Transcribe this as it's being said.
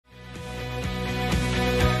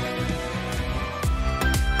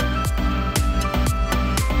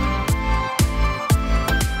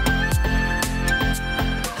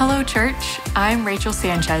Hello, church. I'm Rachel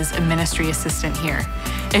Sanchez, a ministry assistant here.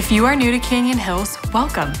 If you are new to Canyon Hills,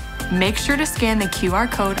 welcome. Make sure to scan the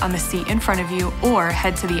QR code on the seat in front of you or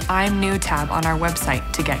head to the I'm New tab on our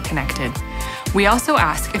website to get connected. We also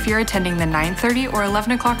ask if you're attending the 9:30 or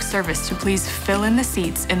 11 o'clock service to please fill in the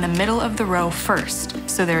seats in the middle of the row first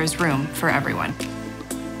so there is room for everyone.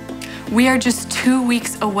 We are just 2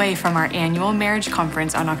 weeks away from our annual marriage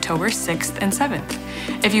conference on October 6th and 7th.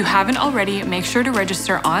 If you haven't already, make sure to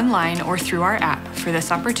register online or through our app for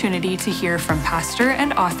this opportunity to hear from pastor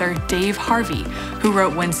and author Dave Harvey, who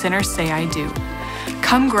wrote When Sinners Say I Do.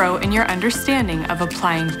 Come grow in your understanding of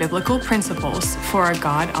applying biblical principles for a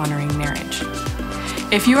God-honoring marriage.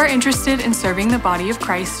 If you are interested in serving the body of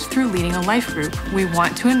Christ through leading a life group, we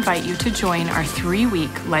want to invite you to join our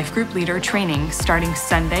 3-week life group leader training starting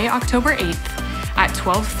Sunday, October 8th at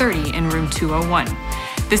 12:30 in room 201.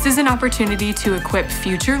 This is an opportunity to equip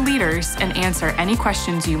future leaders and answer any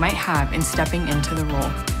questions you might have in stepping into the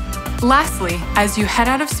role. Lastly, as you head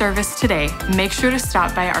out of service today, make sure to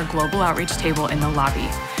stop by our global outreach table in the lobby.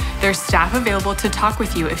 There's staff available to talk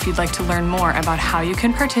with you if you'd like to learn more about how you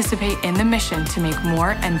can participate in the mission to make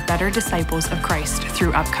more and better disciples of Christ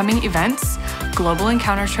through upcoming events, global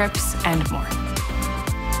encounter trips, and more.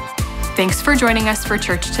 Thanks for joining us for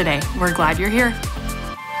church today. We're glad you're here.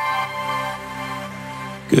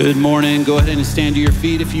 Good morning. Go ahead and stand to your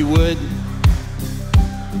feet if you would.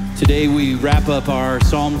 Today we wrap up our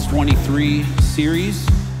Psalms 23 series,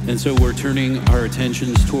 and so we're turning our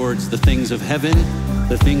attentions towards the things of heaven,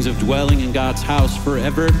 the things of dwelling in God's house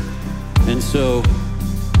forever. And so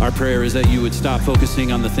our prayer is that you would stop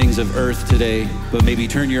focusing on the things of earth today, but maybe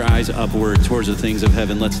turn your eyes upward towards the things of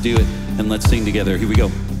heaven. Let's do it, and let's sing together. Here we go.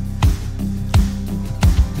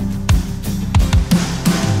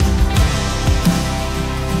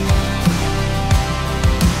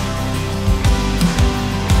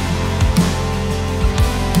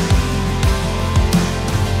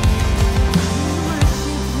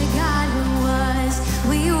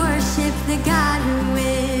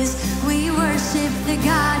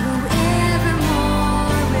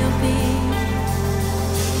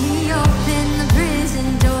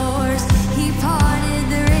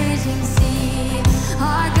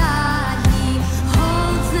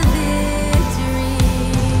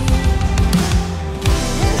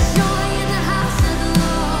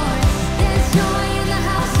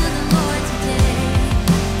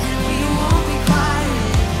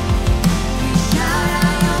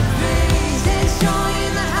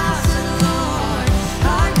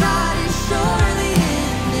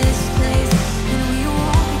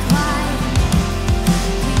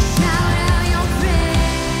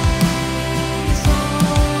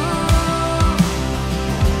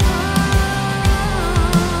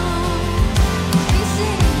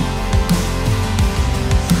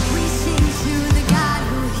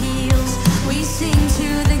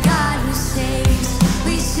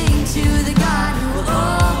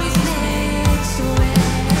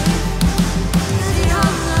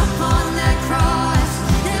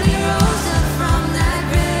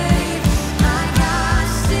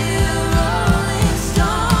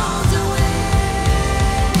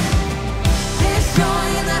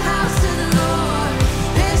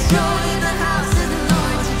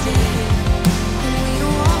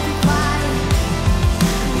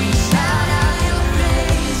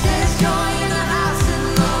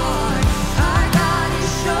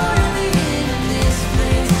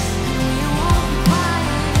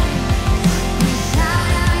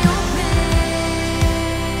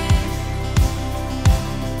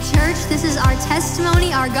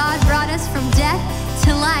 testimony our God brought us from death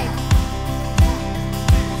to life.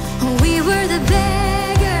 We were the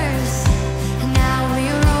beggars, and now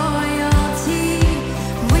we're royalty.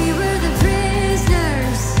 We were the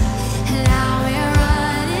prisoners, and now we're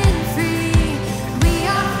running free. We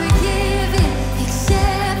are forgiven,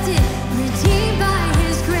 accepted, redeemed by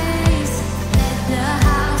His grace. Let the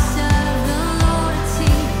house of the Lord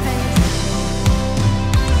sing praise.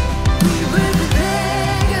 We were the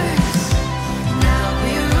beggars, now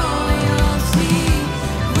we're royalty.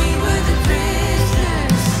 We were the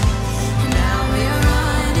prisoners, and now we're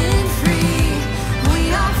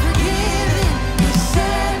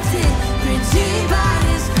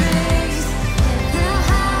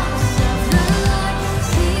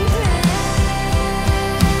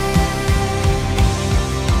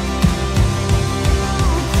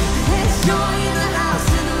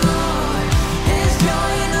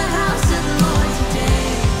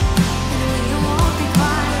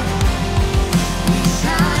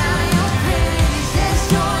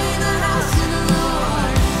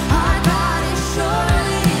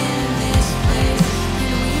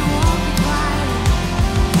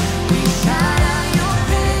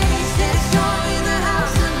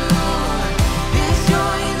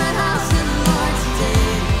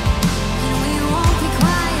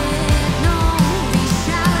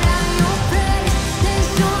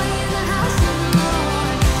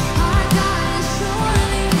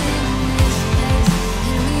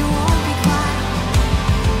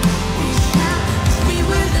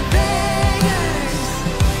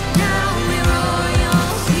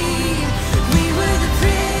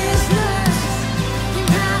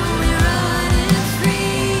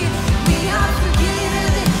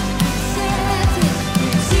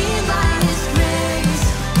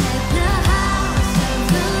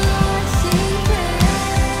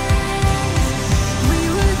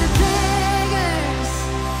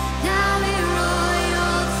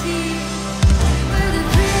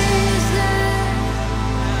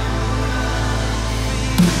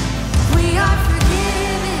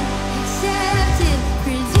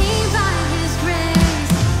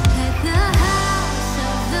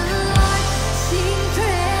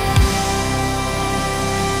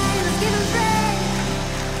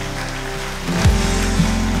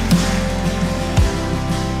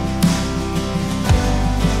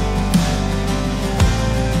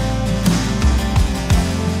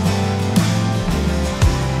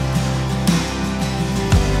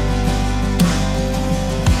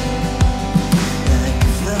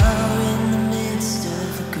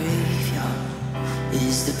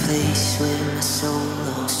where my soul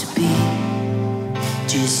longs to be.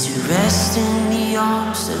 Just to rest in the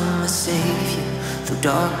arms of my Savior, though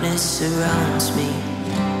darkness surrounds me.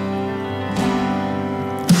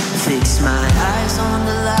 Fix my eyes on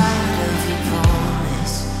the light of your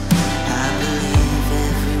promise. I believe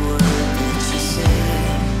every word that you say.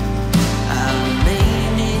 I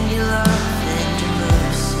remain in your love and your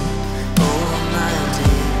mercy all my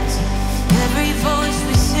days. Every voice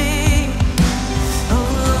we sing, oh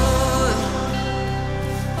Lord,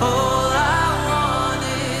 all I want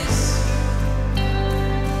is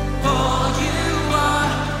all you are.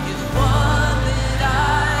 You're the one that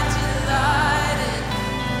I delight in.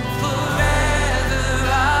 Forever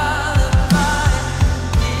I'll abide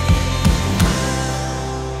in you.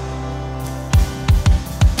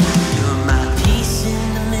 You're my peace in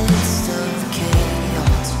the midst of the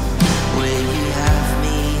chaos. Where you have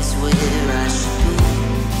me is where I should be.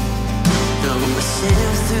 Though I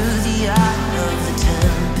sail through the eye of the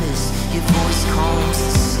tempest, your voice calms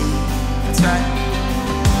the sea. That's right.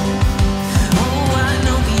 Oh, I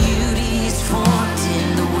know beauty is formed in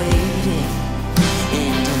the waiting,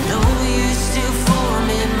 and I know you're still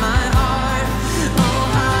forming my heart. Oh,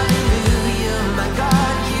 hallelujah, my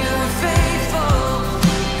God, you're faithful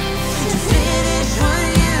to finish what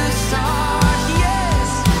you start. Yes,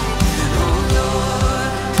 oh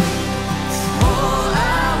Lord, all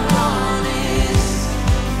I want is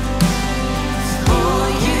all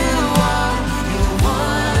you are. You're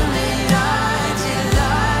one that I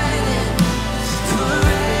delight in.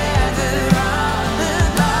 Forever I'll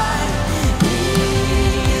abide in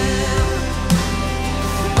you.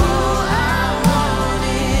 All I want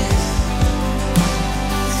is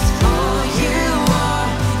all you are.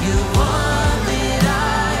 You're one that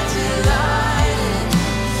I delight in.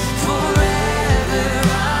 Forever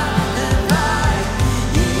I'll abide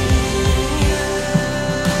in you.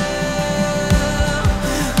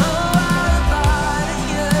 Oh, I'll abide in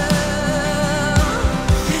you.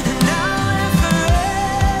 Now and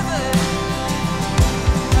forever,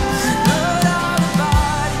 Lord, I'll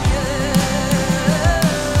abide in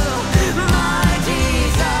you. My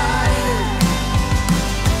desire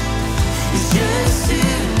is just to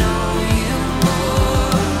know you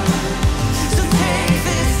more. So take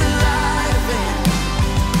this life and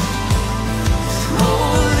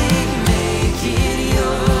wholly make it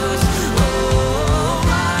yours. Oh,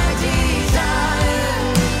 my desire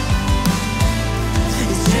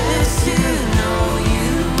is just to know you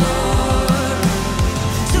more.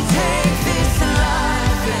 So take this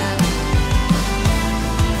life and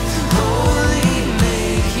wholly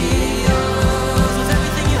make it yours. With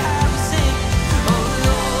everything you have, we sing, oh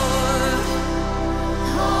Lord.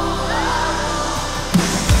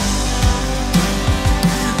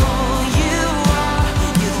 All you are,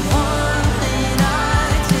 you're the one that I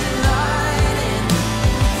delight in.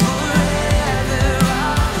 Forever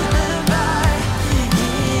I'll abide in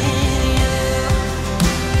you.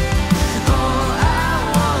 All I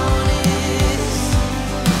want is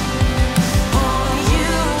all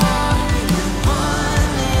you are. You're the one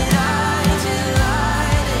that I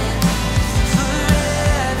delight in.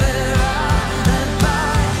 Forever I'll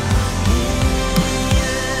abide in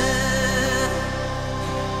you.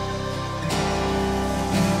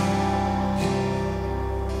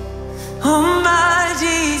 Oh, my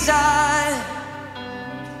desire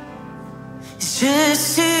is just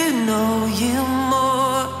to know you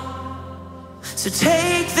more. So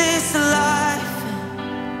take this life and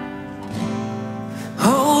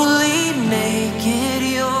wholly make it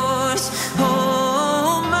yours.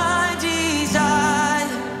 Oh, my desire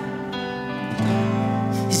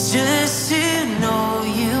is just to know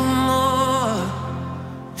you more.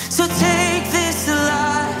 So take this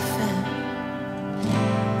life and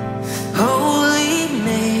wholly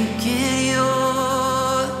make it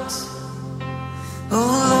yours.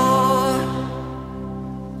 Oh Lord,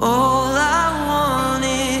 all I want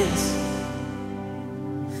is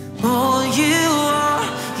all you are.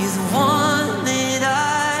 You're the one that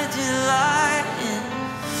I delight in.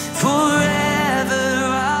 Forever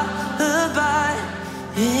I'll abide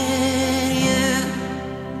in you.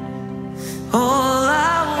 All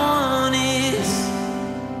I want is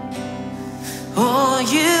all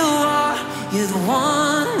you are. You're the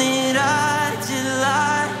one that I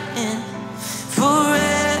delight in.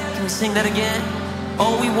 Forever. Can we sing that again?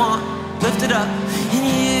 All we want, lift it up in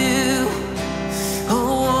you.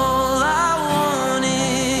 Oh, all I want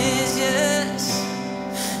is yes.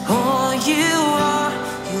 All you are,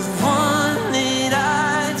 you're the one that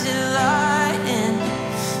I delight in.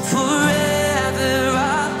 Forever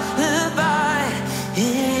I'll abide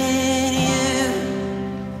in you.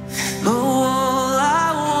 Oh, all I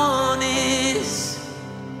want is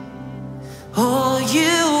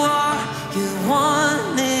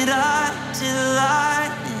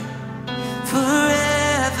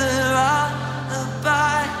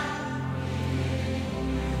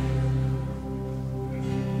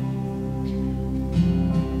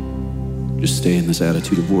just stay in this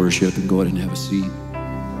attitude of worship and go ahead and have a seat.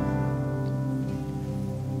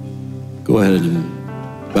 Go ahead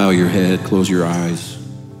and bow your head, close your eyes.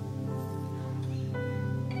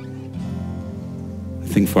 I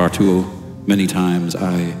think far too many times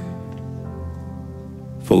I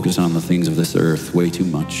focus on the things of this earth way too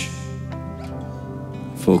much.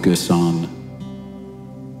 Focus on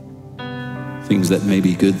things that may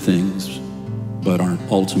be good things, but aren't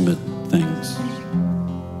ultimate things.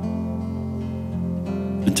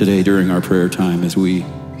 And today, during our prayer time, as we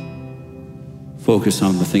focus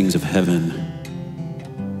on the things of heaven,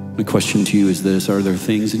 my question to you is this: are there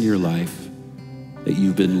things in your life that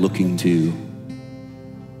you've been looking to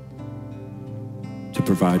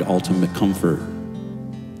provide ultimate comfort,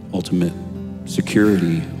 ultimate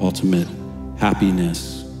security, ultimate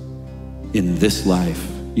happiness in this life?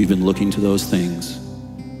 You've been looking to those things,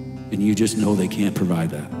 and you just know they can't provide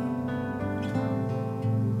that.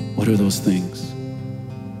 What are those things?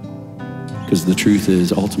 Because the truth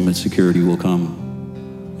is, ultimate security will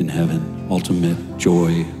come in heaven. Ultimate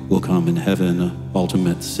joy will come in heaven.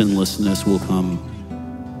 Ultimate sinlessness will come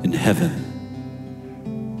in heaven.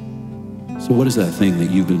 So what is that thing that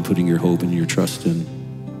you've been putting your hope and your trust in?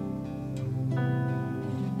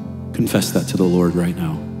 Confess that to the Lord right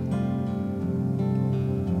now.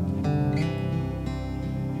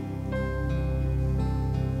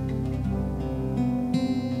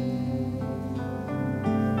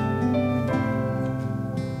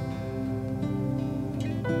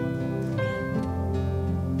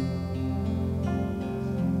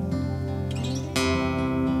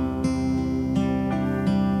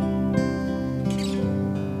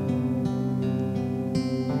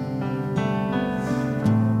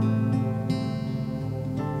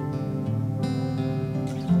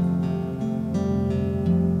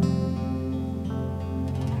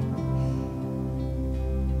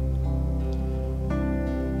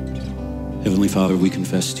 Heavenly Father, we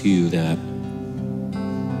confess to you that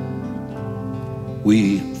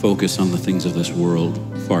we focus on the things of this world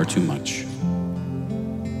far too much.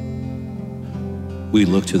 We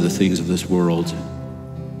look to the things of this world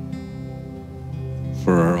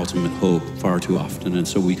for our ultimate hope far too often. And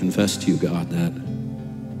so we confess to you, God, that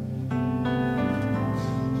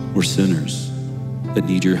we're sinners that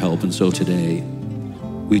need your help. And so today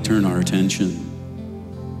we turn our attention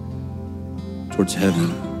towards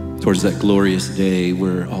heaven, towards that glorious day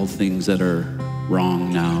where all things that are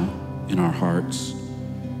wrong now in our hearts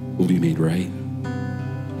will be made right.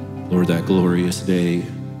 Lord, that glorious day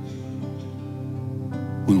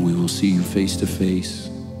when we will see you face to face.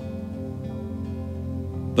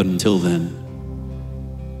 But until then,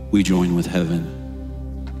 we join with heaven,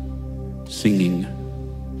 singing,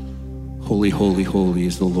 "Holy, holy, holy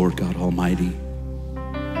is the Lord God Almighty.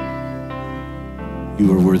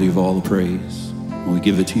 You are worthy of all the praise. And we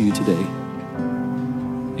give it to you today.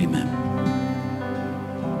 Amen.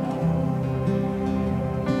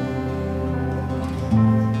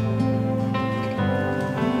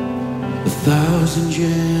 A thousand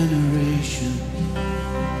generations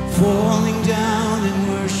falling down in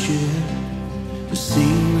worship to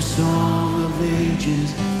sing the song of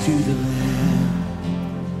ages to the Lamb.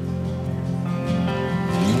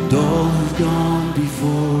 And all who've gone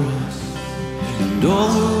before us, and all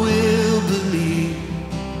who will believe,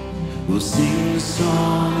 we'll sing the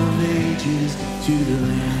song of ages to the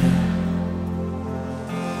Lamb.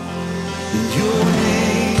 And your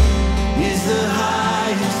name is the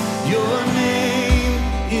highest, your name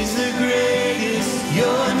is the greatest,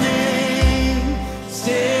 your name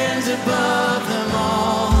stands above them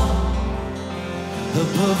all,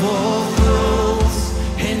 above all thrones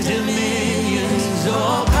and dominions,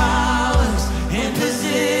 all powers and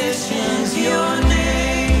positions. Your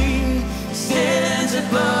name stands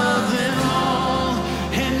above them all,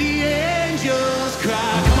 and the angels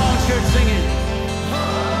cry. Come on, church, sing it.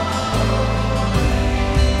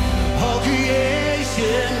 All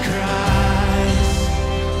creation cries,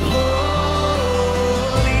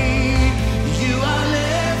 holy, you are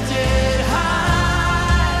lifted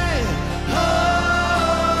high.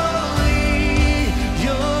 Holy,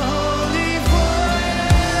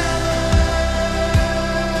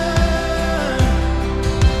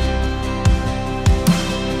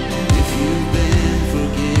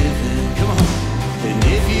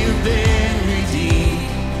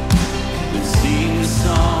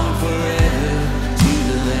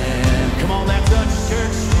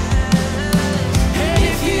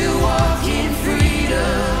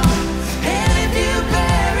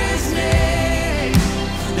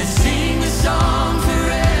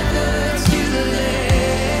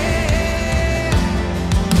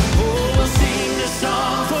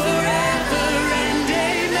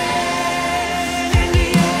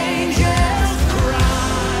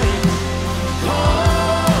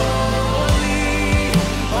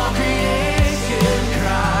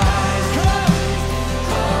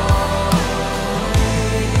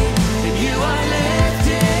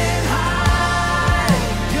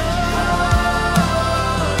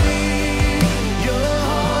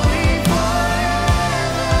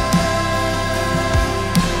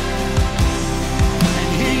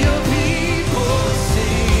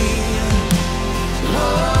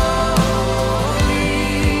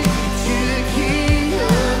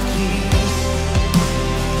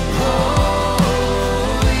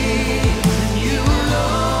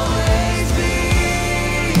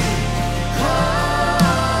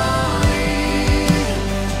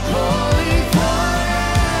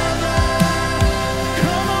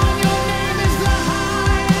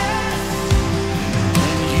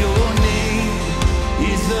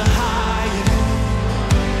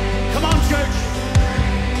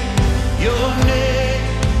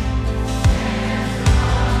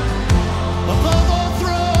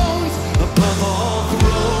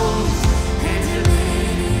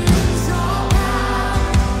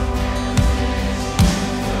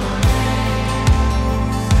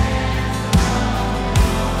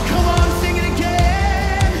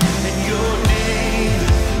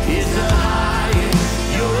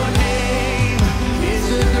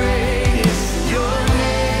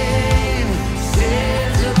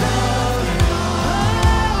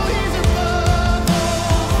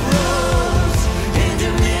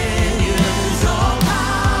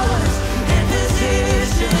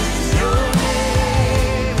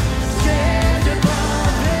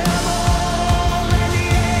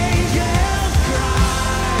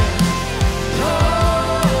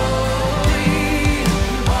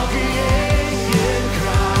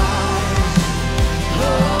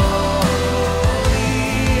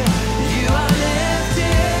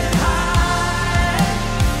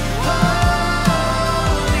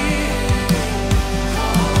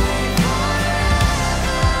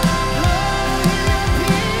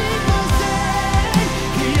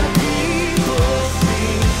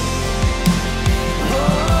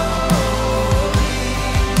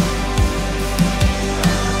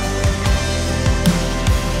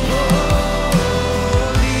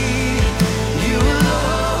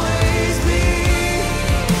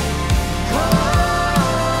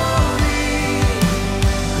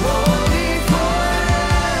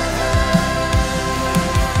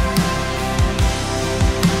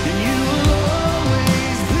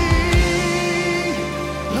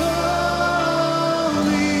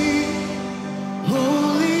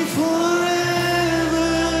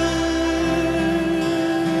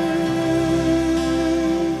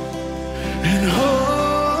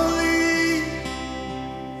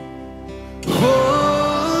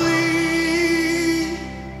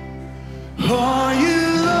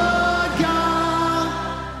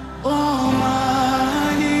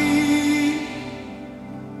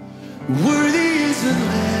 Worthy is the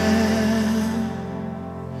Lamb.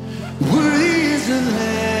 Worthy is the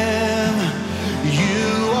Lamb.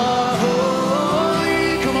 You are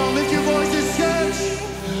holy. Come on, lift your voices, church.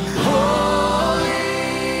 Holy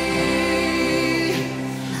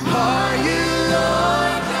are you,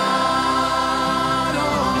 Lord God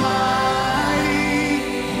Almighty.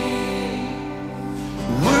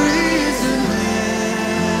 Worthy is the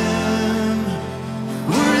Lamb.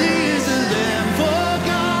 Worthy is the Lamb. For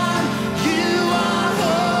God, you are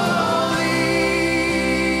holy.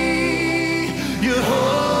 You're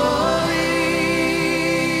holy.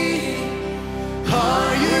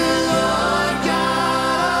 Are you, Lord God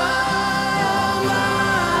Almighty?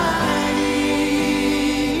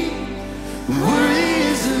 Worthy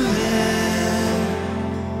is the Lamb.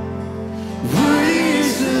 Worthy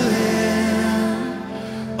is the Lamb.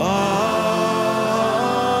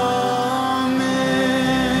 Amen.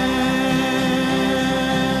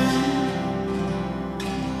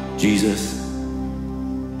 Jesus,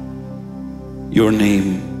 your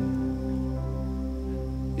name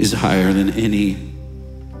is higher than any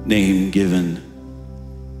name given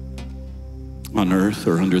on earth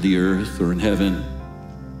or under the earth or in heaven.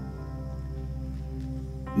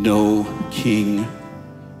 No king,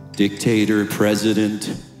 dictator,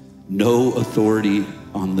 president, no authority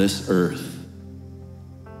on this earth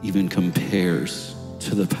even compares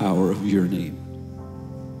to the power of your name.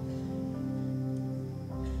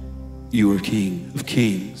 You are King of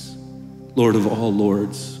kings, Lord of all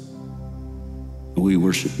lords. And we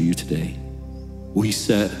worship you today. We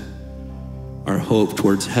set our hope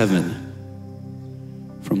towards heaven.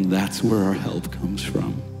 From that's where our help comes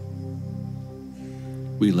from.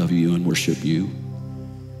 We love you and worship you.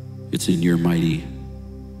 It's in your mighty,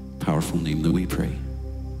 powerful name that we pray.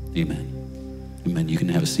 Amen. Amen. You can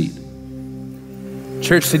have a seat.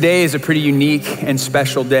 Church, today is a pretty unique and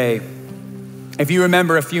special day. If you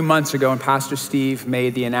remember a few months ago when Pastor Steve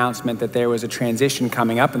made the announcement that there was a transition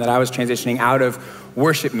coming up and that I was transitioning out of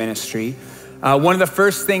worship ministry, one of the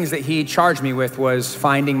first things that he charged me with was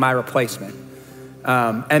finding my replacement.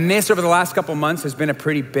 And this over the last couple months has been a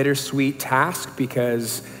pretty bittersweet task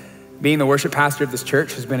because being the worship pastor of this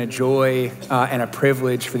church has been a joy and a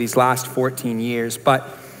privilege for these last 14 years. But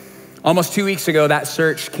almost 2 weeks ago, that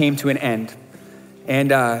search came to an end.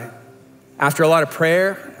 And after a lot of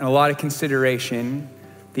prayer and a lot of consideration,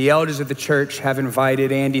 the elders of the church have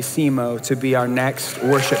invited Andy Simo to be our next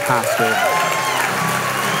worship pastor.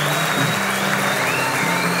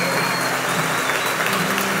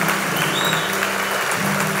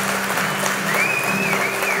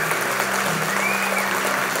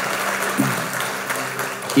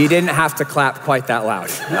 You didn't have to clap quite that loud.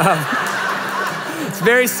 It's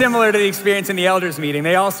very similar to the experience in the elders meeting.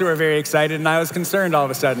 They also were very excited and I was concerned all of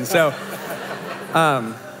a sudden. So,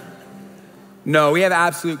 no, we have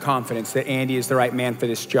absolute confidence that Andy is the right man for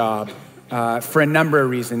this job for a number of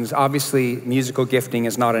reasons. Obviously, musical gifting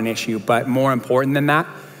is not an issue, but more important than that,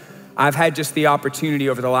 I've had just the opportunity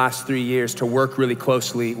over the last 3 years to work really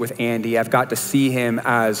closely with Andy. I've got to see him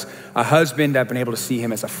as a husband. I've been able to see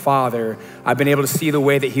him as a father. I've been able to see the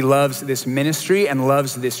way that he loves this ministry and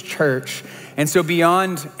loves this church. And so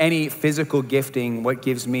beyond any physical gifting, what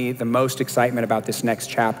gives me the most excitement about this next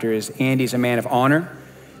chapter is Andy's a man of honor.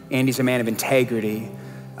 Andy's a man of integrity.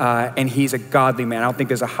 And he's a godly man. I don't think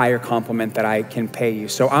there's a higher compliment that I can pay you.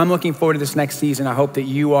 So I'm looking forward to this next season. I hope that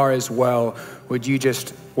you are as well. Would you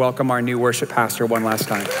just welcome our new worship pastor one last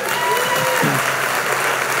time?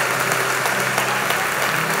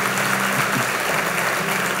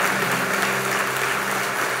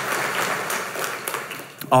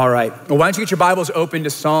 All right. Well, why don't you get your Bibles open to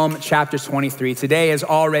Psalm chapter 23. Today has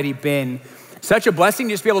already been such a blessing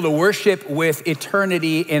to just be able to worship with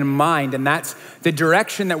eternity in mind. And that's the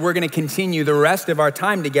direction that we're going to continue the rest of our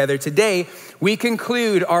time together. Today, we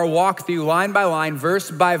conclude our walk through line by line,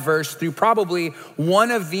 verse by verse, through probably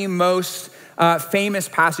one of the most famous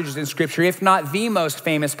passages in Scripture, if not the most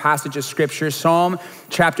famous passage of Scripture, Psalm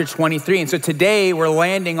chapter 23. And so today, we're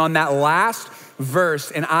landing on that last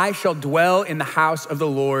verse, and I shall dwell in the house of the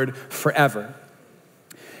Lord forever.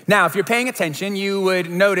 Now, if you're paying attention, you would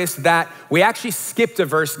notice that we actually skipped a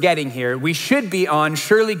verse getting here. We should be on,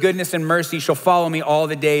 surely goodness and mercy shall follow me all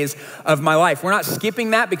the days of my life. We're not skipping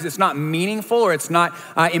that because it's not meaningful or it's not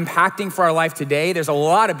impacting for our life today. There's a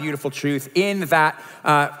lot of beautiful truth in that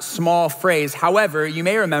small phrase. However, you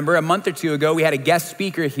may remember a month or two ago, we had a guest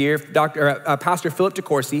speaker here, Pastor Philip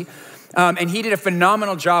DeCourcy, And he did a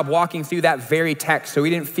phenomenal job walking through that very text, so we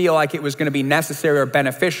didn't feel like it was gonna be necessary or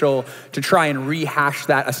beneficial to try and rehash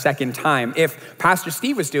that a second time. If Pastor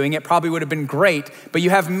Steve was doing it, probably would have been great, but you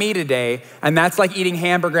have me today, and that's like eating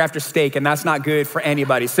hamburger after steak, and that's not good for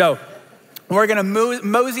anybody. So we're gonna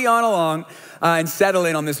mosey on along and settle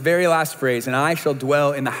in on this very last phrase, and I shall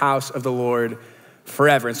dwell in the house of the Lord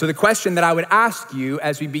forever. And so the question that I would ask you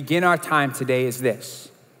as we begin our time today is this: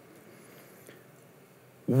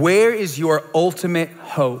 where is your ultimate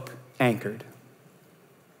hope anchored?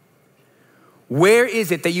 Where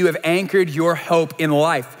is it that you have anchored your hope in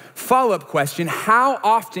life? Follow-up question, how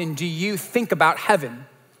often do you think about heaven?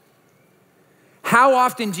 How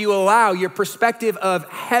often do you allow your perspective of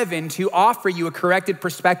heaven to offer you a corrected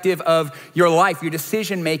perspective of your life, your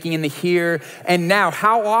decision-making in the here and now?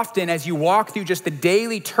 How often, as you walk through just the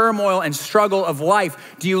daily turmoil and struggle of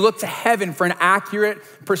life, do you look to heaven for an accurate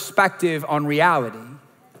perspective on reality?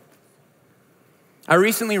 I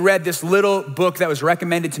recently read this little book that was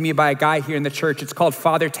recommended to me by a guy here in the church. It's called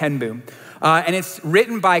Father Ten Boom. And it's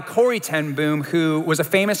written by Corrie Ten Boom, who was a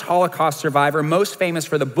famous Holocaust survivor, most famous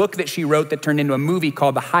for the book that she wrote that turned into a movie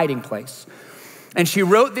called The Hiding Place. And she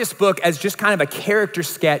wrote this book as just kind of a character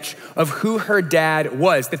sketch of who her dad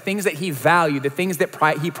was, the things that he valued, the things that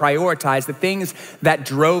he prioritized, the things that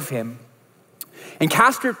drove him. And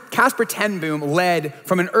Casper Ten Boom led,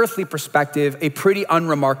 from an earthly perspective, a pretty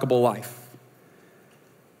unremarkable life.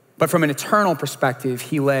 But from an eternal perspective,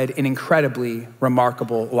 he led an incredibly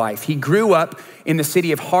remarkable life. He grew up in the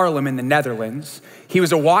city of Haarlem in the Netherlands. He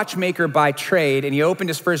was a watchmaker by trade, and he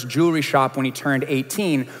opened his first jewelry shop when he turned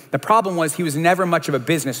 18. The problem was he was never much of a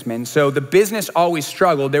businessman, so the business always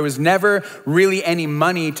struggled. There was never really any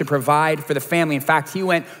money to provide for the family. In fact, he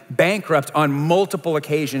went bankrupt on multiple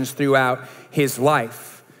occasions throughout his life.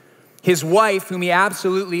 His wife, whom he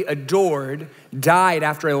absolutely adored, died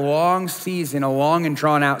after a long and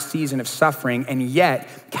drawn out season of suffering. And yet,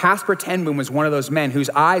 Casper Ten Boom was one of those men whose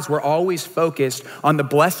eyes were always focused on the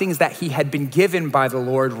blessings that he had been given by the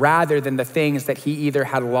Lord rather than the things that he either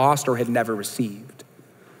had lost or had never received.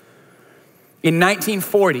 In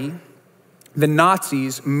 1940, the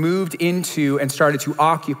Nazis moved into and started to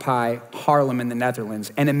occupy Haarlem in the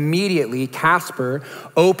Netherlands. And immediately, Casper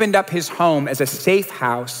opened up his home as a safe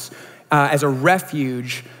house, as a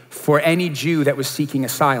refuge for any Jew that was seeking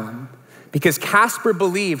asylum. Because Casper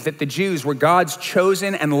believed that the Jews were God's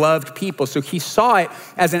chosen and loved people. So he saw it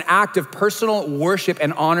as an act of personal worship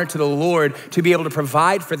and honor to the Lord to be able to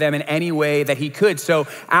provide for them in any way that he could. So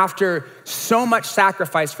after so much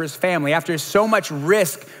sacrifice for his family, after so much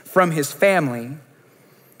risk from his family,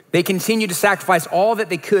 they continued to sacrifice all that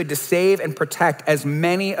they could to save and protect as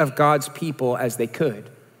many of God's people as they could.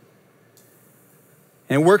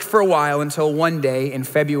 And it worked for a while until one day in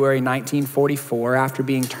February 1944, after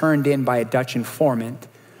being turned in by a Dutch informant,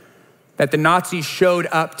 that the Nazis showed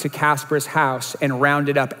up to Casper's house and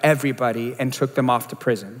rounded up everybody and took them off to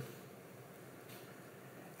prison.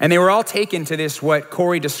 And they were all taken to this, what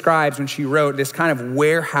Corrie describes when she wrote, this kind of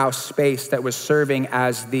warehouse space that was serving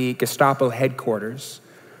as the Gestapo headquarters.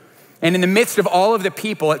 And in the midst of all of the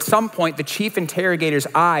people, at some point, the chief interrogator's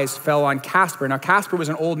eyes fell on Casper. Now, Casper was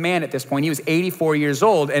an old man at this point. He was 84 years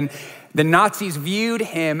old, and the Nazis viewed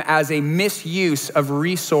him as a misuse of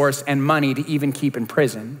resource and money to even keep in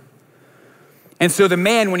prison. And so the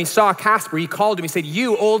man, when he saw Casper, he called him. He said,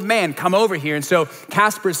 "You old man, come over here." And so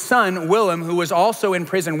Casper's son, Willem, who was also in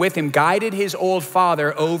prison with him, guided his old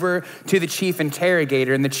father over to the chief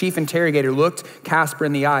interrogator. And the chief interrogator looked Casper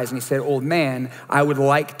in the eyes and he said, "Old man, I would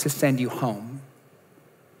like to send you home.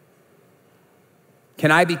 Can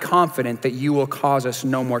I be confident that you will cause us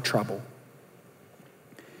no more trouble?"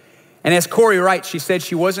 And as Corrie writes, she said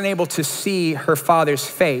she wasn't able to see her father's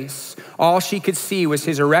face. All she could see was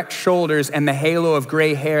his erect shoulders and the halo of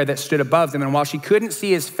gray hair that stood above them. And while she couldn't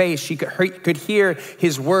see his face, she could hear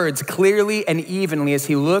his words clearly and evenly as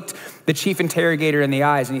he looked the chief interrogator in the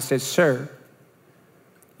eyes and he said, "Sir,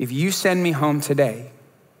 if you send me home today,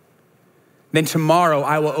 then tomorrow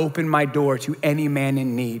I will open my door to any man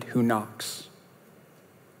in need who knocks."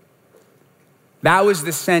 That was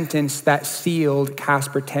the sentence that sealed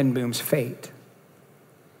Casper Ten Boom's fate.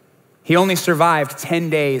 He only survived 10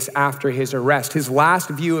 days after his arrest. His last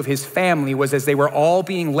view of his family was as they were all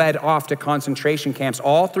being led off to concentration camps.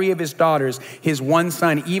 All three of his daughters, his one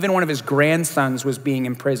son, even one of his grandsons was being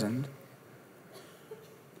imprisoned.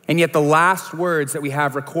 And yet the last words that we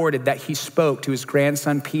have recorded that he spoke to his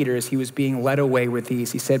grandson Peter as he was being led away were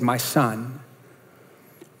these. He said, "My son,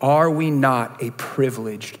 are we not a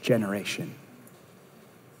privileged generation?"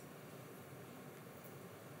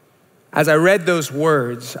 As I read those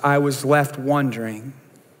words, I was left wondering,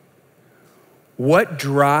 what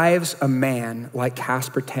drives a man like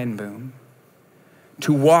Casper ten Boom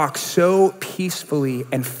to walk so peacefully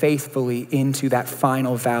and faithfully into that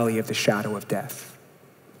final valley of the shadow of death?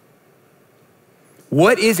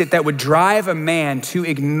 What is it that would drive a man to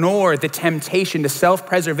ignore the temptation to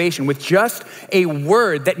self-preservation with just a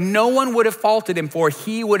word that no one would have faulted him for?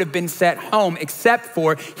 He would have been set home, except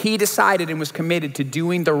for he decided and was committed to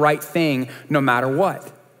doing the right thing no matter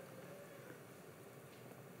what.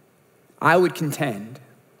 I would contend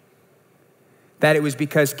that it was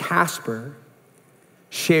because Casper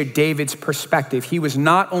shared David's perspective. He was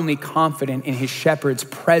not only confident in his shepherd's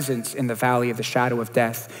presence in the valley of the shadow of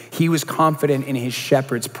death, he was confident in his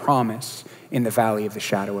shepherd's promise in the valley of the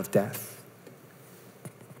shadow of death.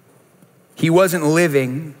 He wasn't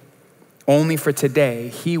living only for today,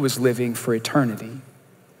 he was living for eternity.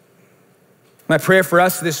 My prayer for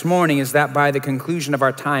us this morning is that by the conclusion of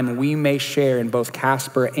our time, we may share in both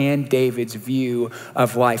Casper and David's view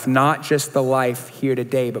of life, not just the life here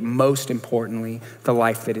today, but most importantly, the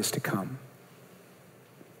life that is to come.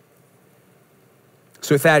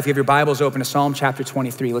 So with that, if you have your Bibles open to Psalm chapter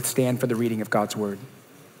 23, let's stand for the reading of God's word.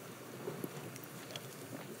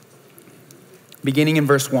 Beginning in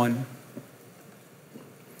verse 1.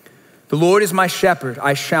 The Lord is my shepherd,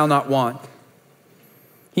 I shall not want.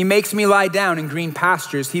 He makes me lie down in green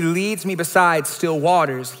pastures. He leads me beside still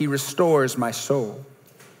waters. He restores my soul.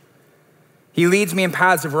 He leads me in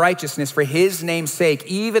paths of righteousness for his name's sake.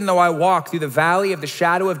 Even though I walk through the valley of the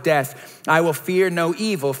shadow of death, I will fear no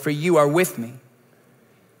evil, for you are with me.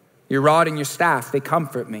 Your rod and your staff, they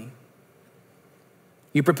comfort me.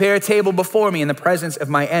 You prepare a table before me in the presence of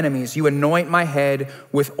my enemies. You anoint my head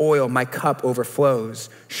with oil. My cup overflows.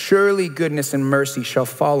 Surely goodness and mercy shall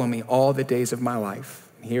follow me all the days of my life.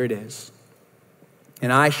 Here it is.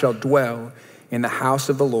 And I shall dwell in the house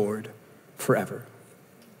of the Lord forever.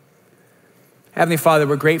 Heavenly Father,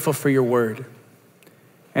 we're grateful for your word.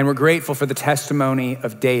 And we're grateful for the testimony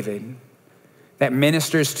of David that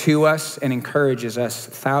ministers to us and encourages us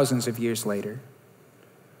thousands of years later.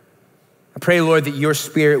 I pray, Lord, that your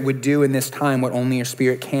spirit would do in this time what only your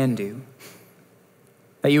spirit can do.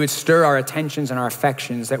 That you would stir our attentions and our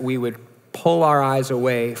affections, that we would pull our eyes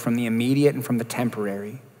away from the immediate and from the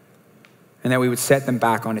temporary, and that we would set them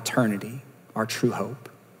back on eternity, our true hope.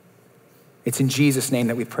 It's in Jesus' name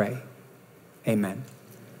that we pray. Amen.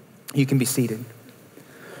 You can be seated.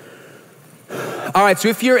 All right, so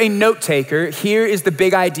if you're a note taker, here is the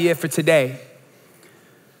big idea for today.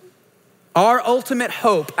 Our ultimate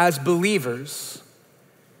hope as believers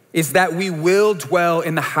is that we will dwell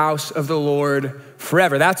in the house of the Lord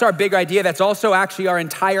forever. That's our big idea. That's also actually our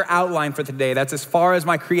entire outline for today. That's as far as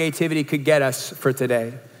my creativity could get us for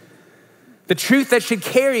today. The truth that should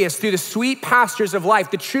carry us through the sweet pastures of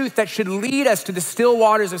life, the truth that should lead us to the still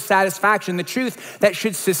waters of satisfaction, the truth that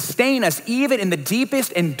should sustain us even in the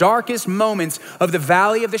deepest and darkest moments of the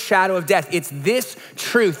valley of the shadow of death. It's this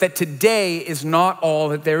truth that today is not all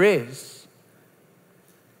that there is.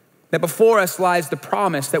 That before us lies the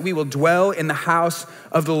promise that we will dwell in the house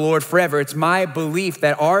of the Lord forever. It's my belief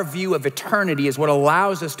that our view of eternity is what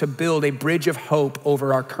allows us to build a bridge of hope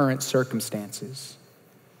over our current circumstances.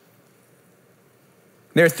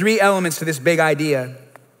 There are three elements to this big idea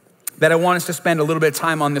that I want us to spend a little bit of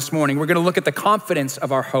time on this morning. We're gonna look at the confidence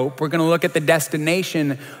of our hope, we're gonna look at the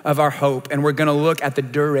destination of our hope, and we're gonna look at the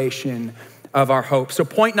duration of our hope. So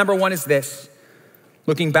point number one is this.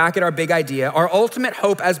 Looking back at our big idea, our ultimate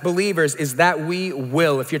hope as believers is that we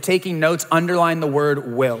will. If you're taking notes, underline the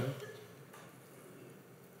word will.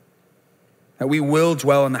 That we will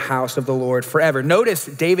dwell in the house of the Lord forever. Notice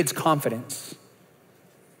David's confidence.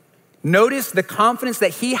 Notice the confidence that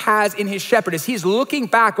he has in his shepherd as he's looking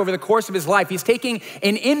back over the course of his life. He's taking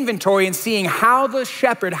an inventory and seeing how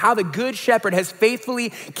the good shepherd has faithfully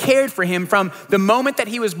cared for him from the moment that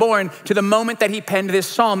he was born to the moment that he penned this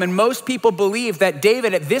psalm. And most people believe that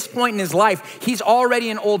David at this point in his life, he's already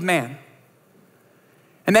an old man.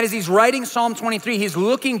 And that as he's writing Psalm 23, he's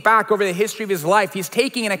looking back over the history of his life. He's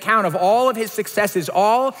taking an account of all of his successes,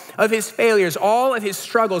 all of his failures, all of his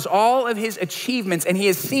struggles, all of his achievements. And he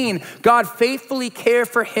has seen God faithfully care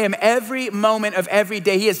for him every moment of every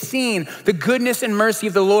day. He has seen the goodness and mercy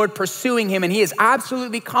of the Lord pursuing him. And he is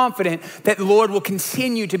absolutely confident that the Lord will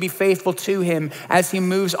continue to be faithful to him as he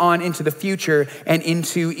moves on into the future and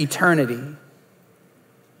into eternity.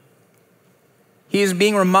 He is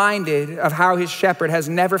being reminded of how his shepherd has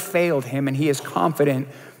never failed him, and he is confident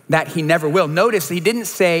that he never will. Notice he didn't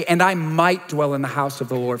say, and I might dwell in the house of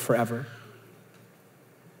the Lord forever.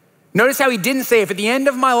 Notice how he didn't say, if at the end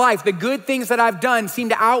of my life, the good things that I've done seem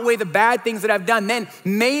to outweigh the bad things that I've done, then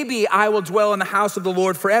maybe I will dwell in the house of the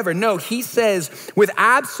Lord forever. No, he says with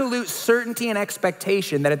absolute certainty and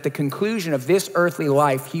expectation that at the conclusion of this earthly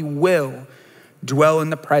life, he will dwell in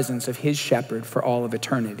the presence of his shepherd for all of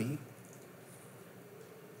eternity.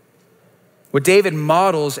 What David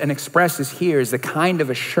models and expresses here is the kind of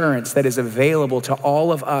assurance that is available to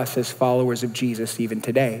all of us as followers of Jesus even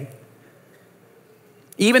today.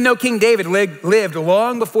 Even though King David lived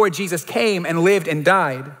long before Jesus came and lived and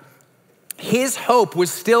died, his hope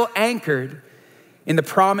was still anchored in the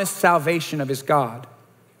promised salvation of his God.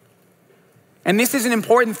 And this is an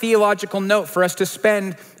important theological note for us to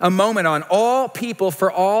spend a moment on. All people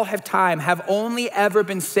for all have time have only ever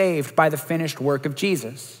been saved by the finished work of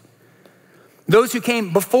Jesus. Those who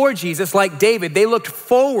came before Jesus, like David, they looked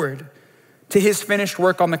forward to his finished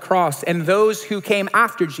work on the cross. And those who came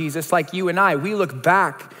after Jesus, like you and I, we look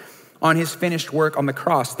back on his finished work on the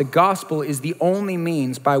cross. The gospel is the only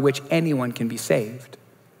means by which anyone can be saved.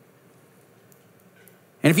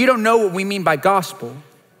 And if you don't know what we mean by gospel,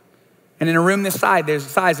 and in a room this size,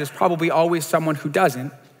 there's probably always someone who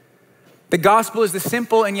doesn't. The gospel is the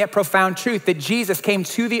simple and yet profound truth that Jesus came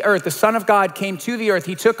to the earth. The Son of God came to the earth.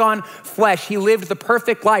 He took on flesh. He lived the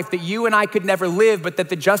perfect life that you and I could never live, but that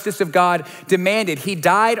the justice of God demanded. He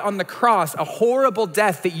died on the cross, a horrible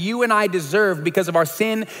death that you and I deserved because of our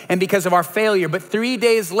sin and because of our failure. But 3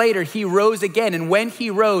 days later, he rose again. And when he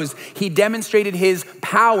rose, he demonstrated his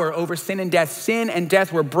power over sin and death. Sin and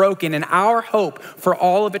death were broken, and our hope for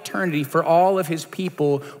all of eternity, for all of his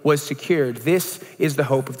people, was secured. This is the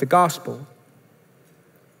hope of the gospel.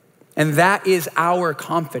 And that is our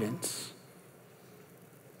confidence.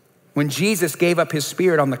 When Jesus gave up his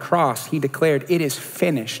spirit on the cross, he declared, "It is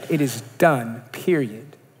finished, it is done,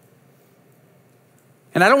 period."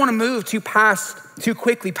 And I don't want to move too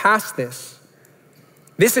quickly past this.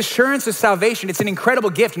 This assurance of salvation, it's an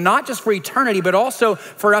incredible gift, not just for eternity, but also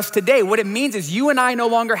for us today. What it means is you and I no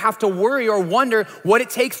longer have to worry or wonder what it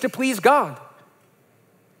takes to please God.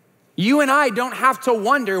 You and I don't have to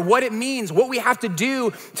wonder what it means, what we have to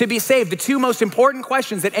do to be saved. The two most important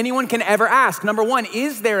questions that anyone can ever ask. Number one,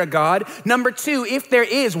 is there a God? Number two, if there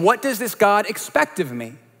is, what does this God expect of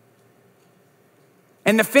me?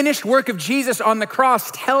 And the finished work of Jesus on the cross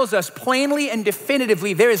tells us plainly and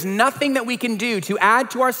definitively there is nothing that we can do to add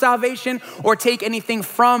to our salvation or take anything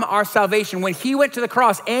from our salvation. When he went to the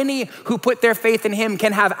cross, any who put their faith in him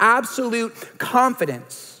can have absolute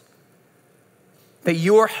confidence that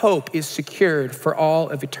your hope is secured for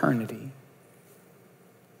all of eternity.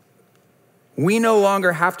 We no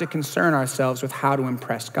longer have to concern ourselves with how to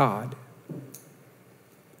impress God.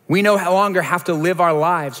 We no longer have to live our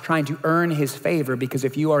lives trying to earn his favor, because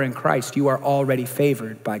if you are in Christ, you are already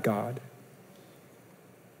favored by God.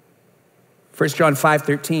 1 John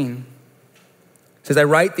 5:13 says, "I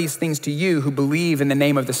write these things to you who believe in the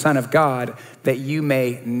name of the Son of God, that you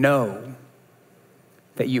may know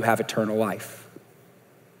that you have eternal life."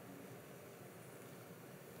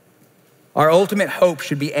 Our ultimate hope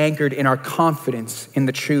should be anchored in our confidence in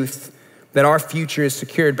the truth that our future is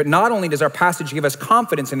secured. But not only does our passage give us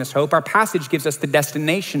confidence in this hope, our passage gives us the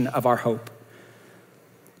destination of our hope.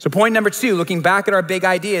 So point number two, looking back at our big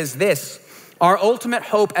idea, is this. Our ultimate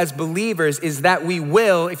hope as believers is that we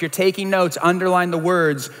will, if you're taking notes, underline the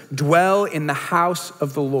words, dwell in the house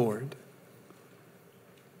of the Lord.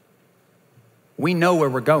 We know where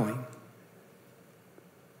we're going.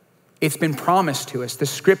 It's been promised to us. The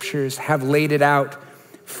scriptures have laid it out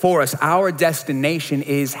for us. Our destination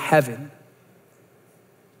is heaven.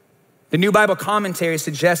 The New Bible Commentary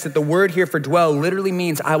suggests that the word here for dwell literally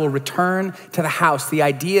means I will return to the house. The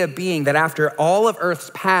idea being that after all of earth's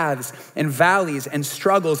paths and valleys and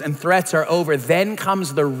struggles and threats are over, then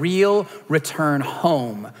comes the real return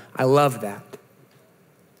home. I love that.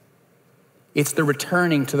 It's the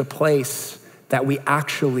returning to the place that we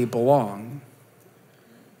actually belong.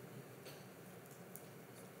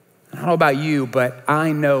 I don't know about you, but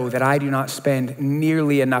I know that I do not spend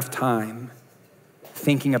nearly enough time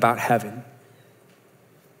thinking about heaven.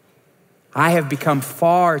 I have become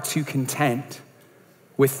far too content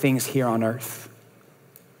with things here on earth.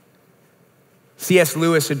 C.S.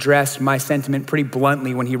 Lewis addressed my sentiment pretty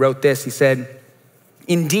bluntly when he wrote this. He said,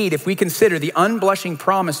 "Indeed, if we consider the unblushing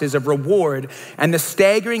promises of reward and the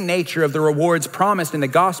staggering nature of the rewards promised in the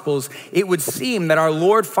Gospels, it would seem that our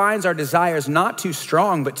Lord finds our desires not too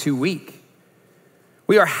strong, but too weak.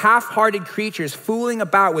 We are half-hearted creatures fooling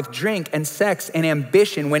about with drink and sex and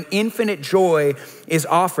ambition when infinite joy is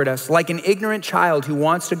offered us, like an ignorant child who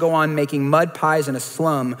wants to go on making mud pies in a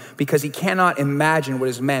slum because he cannot imagine what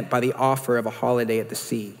is meant by the offer of a holiday at the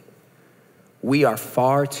sea. we are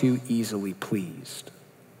far too easily pleased.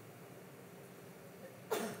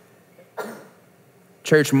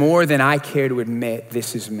 Church, more than I care to admit,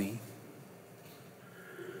 this is me.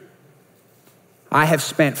 I have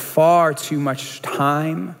spent far too much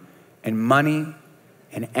time and money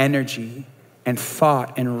and energy and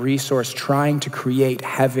thought and resource trying to create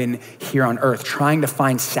heaven here on earth, trying to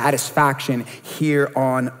find satisfaction here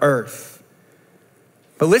on earth.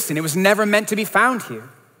 But listen, it was never meant to be found here.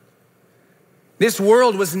 This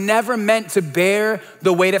world was never meant to bear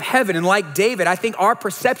the weight of heaven. And like David, I think our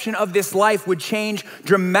perception of this life would change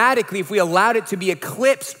dramatically if we allowed it to be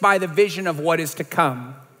eclipsed by the vision of what is to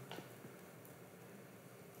come.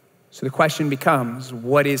 So the question becomes,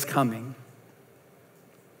 what is coming?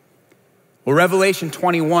 Well, Revelation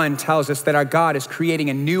 21 tells us that our God is creating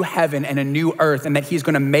a new heaven and a new earth, and that he's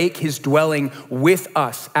going to make his dwelling with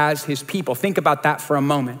us as his people. Think about that for a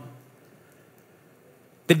moment.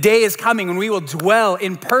 The day is coming when we will dwell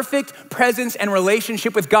in perfect presence and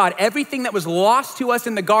relationship with God. Everything that was lost to us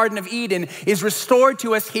in the Garden of Eden is restored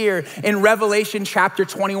to us here in Revelation chapter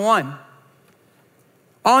 21.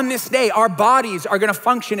 On this day, our bodies are gonna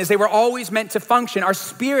function as they were always meant to function. Our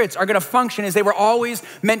spirits are gonna function as they were always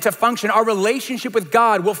meant to function. Our relationship with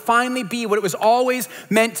God will finally be what it was always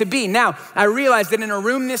meant to be. Now, I realize that in a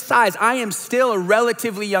room this size, I am still a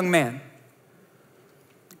relatively young man.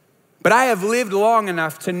 But I have lived long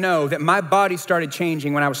enough to know that my body started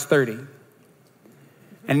changing when I was 30.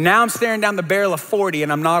 And now I'm staring down the barrel of 40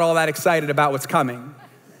 and I'm not all that excited about what's coming.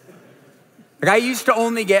 Like I used to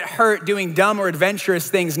only get hurt doing dumb or adventurous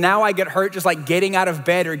things. Now I get hurt just like getting out of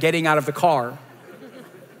bed or getting out of the car.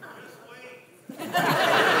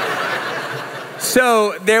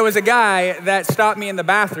 So there was a guy that stopped me in the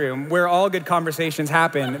bathroom where all good conversations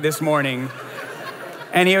happen this morning.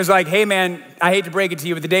 And he was like, hey man, I hate to break it to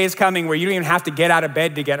you, but the day is coming where you don't even have to get out of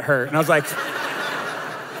bed to get hurt. And I was like,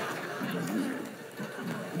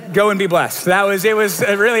 go and be blessed. It was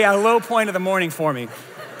really a low point of the morning for me.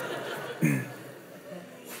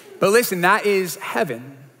 But listen, that is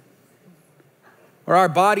heaven, where our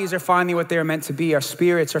bodies are finally what they're meant to be. Our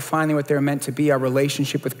spirits are finally what they're meant to be. Our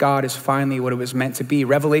relationship with God is finally what it was meant to be.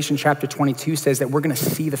 Revelation chapter 22 says that we're gonna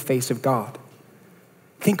see the face of God.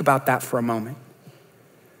 Think about that for a moment.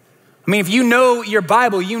 I mean, if you know your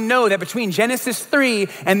Bible, you know that between Genesis 3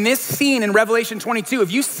 and this scene in Revelation 22,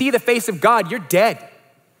 if you see the face of God, you're dead.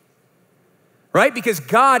 Right? Because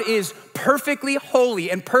God is perfectly holy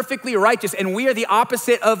and perfectly righteous, and we are the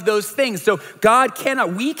opposite of those things. So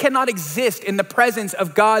we cannot exist in the presence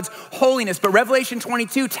of God's holiness. But Revelation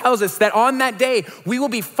 22 tells us that on that day, we will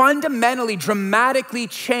be fundamentally, dramatically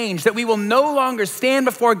changed, that we will no longer stand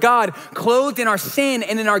before God clothed in our sin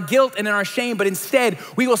and in our guilt and in our shame, but instead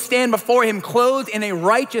we will stand before him clothed in a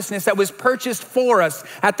righteousness that was purchased for us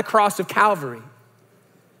at the cross of Calvary.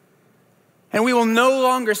 And we will no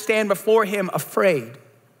longer stand before him afraid.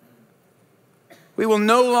 We will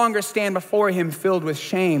no longer stand before him filled with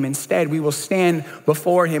shame. Instead, we will stand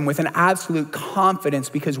before him with an absolute confidence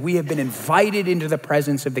because we have been invited into the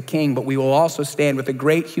presence of the King, but we will also stand with a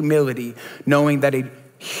great humility, knowing that a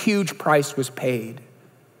huge price was paid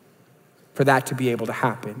for that to be able to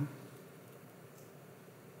happen.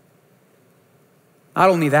 Not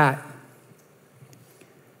only that,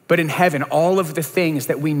 but in heaven, all of the things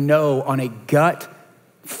that we know on a gut,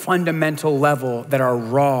 fundamental level that are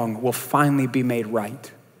wrong will finally be made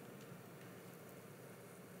right.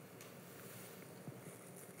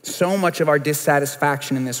 So much of our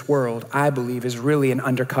dissatisfaction in this world, I believe, is really an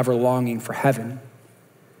undercover longing for heaven.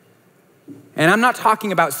 And I'm not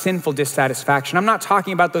talking about sinful dissatisfaction. I'm not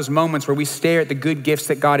talking about those moments where we stare at the good gifts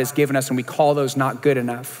that God has given us and we call those not good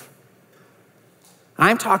enough.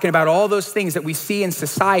 I'm talking about all those things that we see in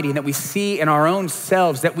society and that we see in our own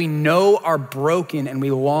selves that we know are broken and we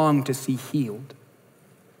long to see healed.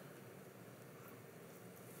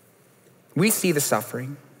 We see the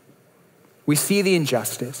suffering. We see the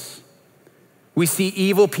injustice. We see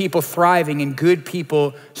evil people thriving and good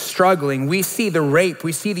people struggling. We see the rape,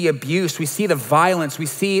 we see the abuse, we see the violence, we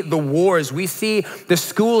see the wars, we see the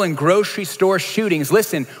school and grocery store shootings.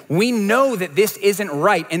 Listen, we know that this isn't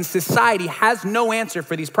right and society has no answer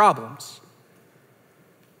for these problems.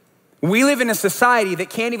 We live in a society that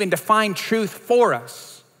can't even define truth for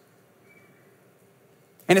us.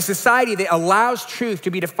 And a society that allows truth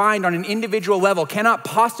to be defined on an individual level cannot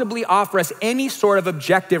possibly offer us any sort of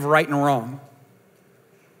objective right and wrong.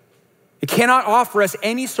 It cannot offer us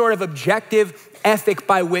any sort of objective ethic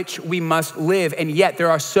by which we must live. And yet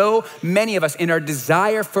there are so many of us in our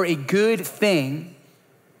desire for a good thing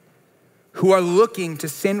who are looking to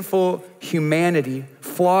sinful humanity,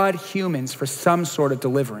 flawed humans, for some sort of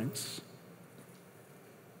deliverance.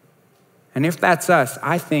 And if that's us,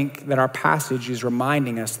 I think that our passage is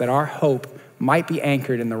reminding us that our hope might be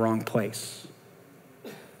anchored in the wrong place.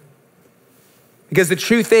 Because the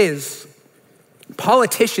truth is,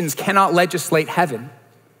 politicians cannot legislate heaven,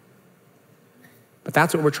 but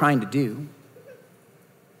that's what we're trying to do.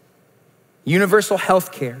 Universal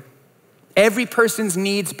health care, every person's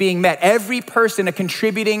needs being met, every person a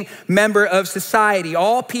contributing member of society,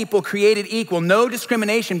 all people created equal, no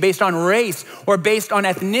discrimination based on race or based on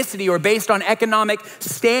ethnicity or based on economic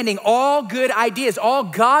standing, all good ideas, all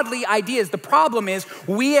godly ideas. The problem is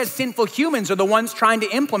we as sinful humans are the ones trying to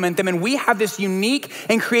implement them, and we have this unique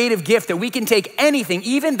and creative gift that we can take anything,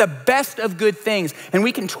 even the best of good things, and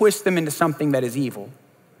we can twist them into something that is evil.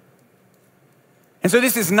 And so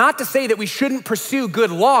this is not to say that we shouldn't pursue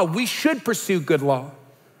good law. We should pursue good law.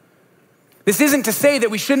 This isn't to say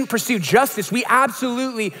that we shouldn't pursue justice. We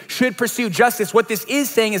absolutely should pursue justice. What this is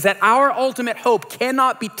saying is that our ultimate hope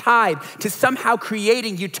cannot be tied to somehow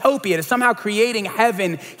creating utopia, to somehow creating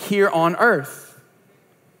heaven here on earth.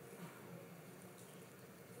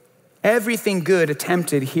 Everything good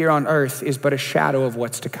attempted here on earth is but a shadow of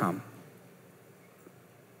what's to come.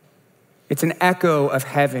 It's an echo of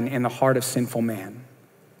heaven in the heart of sinful man.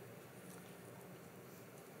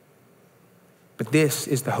 But this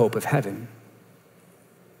is the hope of heaven.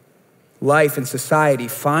 Life and society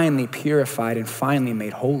finally purified and finally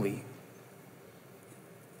made holy.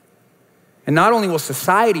 And not only will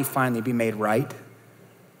society finally be made right,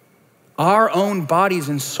 our own bodies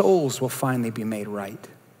and souls will finally be made right.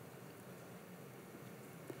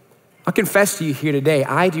 I'll confess to you here today,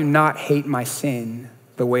 I do not hate my sin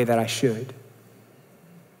the way that I should.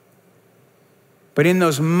 But in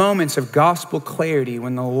those moments of gospel clarity,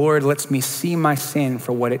 when the Lord lets me see my sin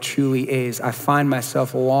for what it truly is, I find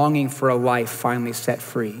myself longing for a life finally set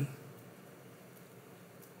free.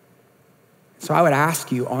 So I would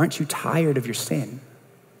ask you, aren't you tired of your sin?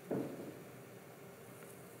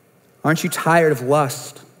 Aren't you tired of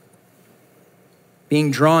lust?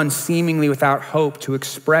 Being drawn seemingly without hope to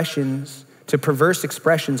expressions, to perverse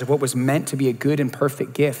expressions of what was meant to be a good and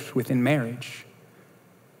perfect gift within marriage?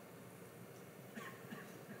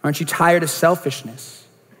 Aren't you tired of selfishness?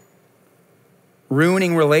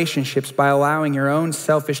 Ruining relationships by allowing your own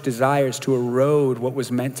selfish desires to erode what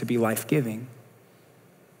was meant to be life-giving?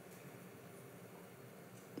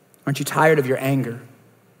 Aren't you tired of your anger?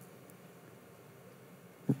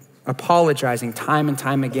 Apologizing time and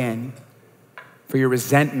time again for your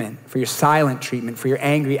resentment, for your silent treatment, for your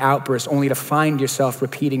angry outbursts, only to find yourself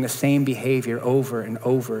repeating the same behavior over and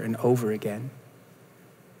over and over again?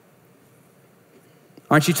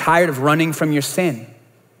 Aren't you tired of running from your sin?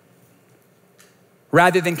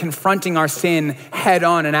 Rather than confronting our sin head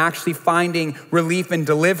on and actually finding relief and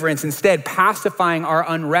deliverance, instead pacifying our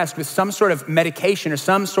unrest with some sort of medication or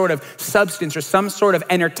some sort of substance or some sort of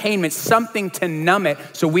entertainment, something to numb it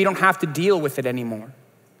so we don't have to deal with it anymore.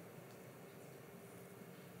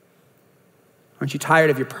 Aren't you tired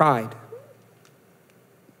of your pride?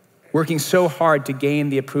 Working so hard to gain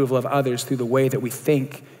the approval of others through the way that we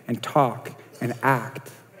think and talk and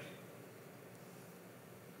act.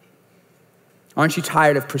 Aren't you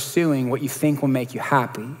tired of pursuing what you think will make you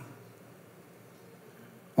happy,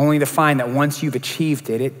 only to find that once you've achieved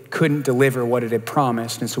it, it couldn't deliver what it had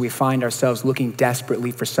promised, and so we find ourselves looking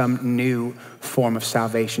desperately for some new form of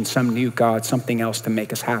salvation, some new God, something else to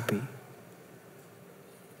make us happy?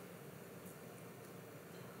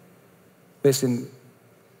 Listen,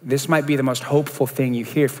 this might be the most hopeful thing you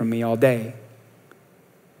hear from me all day.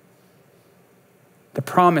 The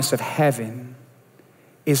promise of heaven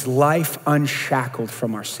is life unshackled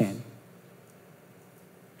from our sin.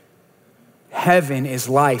 Heaven is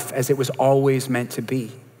life as it was always meant to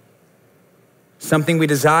be. Something we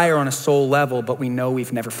desire on a soul level, but we know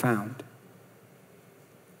we've never found.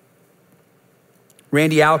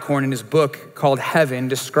 Randy Alcorn, in his book called Heaven,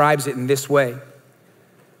 describes it in this way.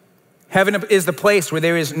 Heaven is the place where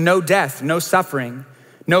there is no death, no suffering,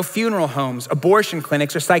 no funeral homes, abortion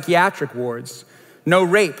clinics, or psychiatric wards, no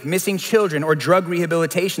rape, missing children, or drug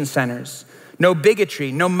rehabilitation centers, no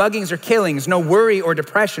bigotry, no muggings or killings, no worry or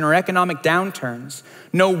depression or economic downturns,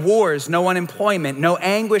 no wars, no unemployment, no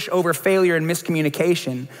anguish over failure and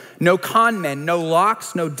miscommunication, no con men, no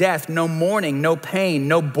locks, no death, no mourning, no pain,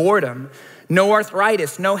 no boredom, no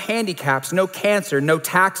arthritis, no handicaps, no cancer, no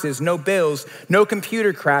taxes, no bills, no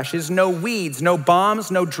computer crashes, no weeds, no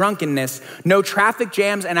bombs, no drunkenness, no traffic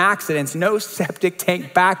jams and accidents, no septic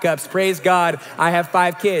tank backups. Praise God, I have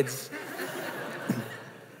 5 kids.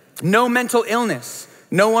 No mental illness,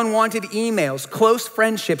 no unwanted emails, close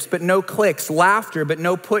friendships but no cliques, laughter but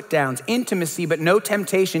no put downs, intimacy but no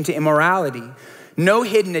temptation to immorality, No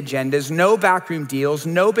hidden agendas, no backroom deals,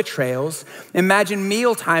 no betrayals. Imagine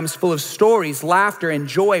meal times full of stories, laughter, and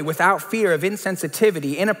joy without fear of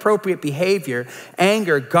insensitivity, inappropriate behavior,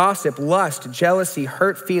 anger, gossip, lust, jealousy,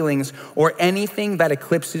 hurt feelings, or anything that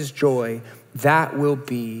eclipses joy. That will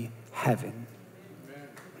be heaven.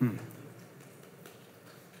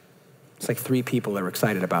 It's like 3 people that are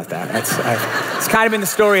excited about that. It's kind of been the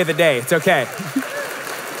story of the day. It's okay.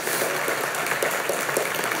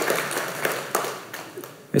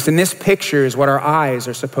 Listen, this picture is what our eyes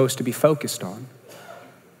are supposed to be focused on.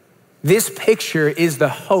 This picture is the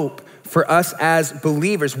hope for us as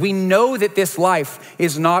believers. We know that this life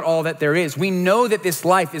is not all that there is. We know that this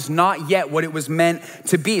life is not yet what it was meant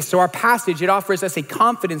to be. So our passage, it offers us a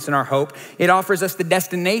confidence in our hope. It offers us the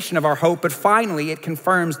destination of our hope, but finally it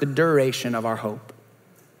confirms the duration of our hope.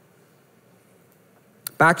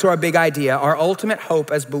 Back to our big idea, our ultimate hope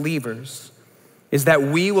as believers is that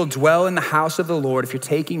we will dwell in the house of the Lord. If you're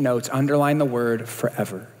taking notes, underline the word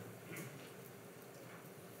forever.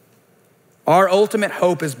 Our ultimate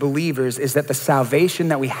hope as believers is that the salvation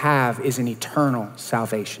that we have is an eternal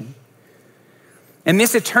salvation. And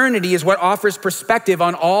this eternity is what offers perspective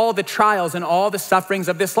on all the trials and all the sufferings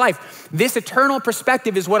of this life. This eternal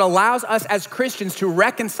perspective is what allows us as Christians to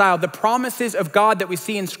reconcile the promises of God that we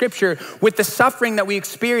see in Scripture with the suffering that we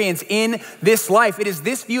experience in this life. It is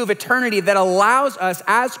this view of eternity that allows us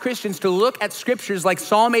as Christians to look at scriptures like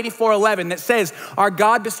Psalm 84:11 that says, our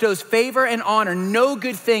God bestows favor and honor. No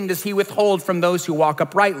good thing does he withhold from those who walk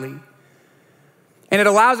uprightly. And it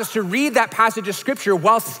allows us to read that passage of scripture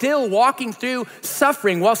while still walking through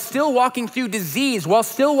suffering, while still walking through disease, while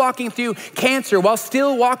still walking through cancer, while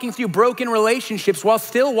still walking through broken relationships, while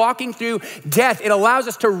still walking through death. It allows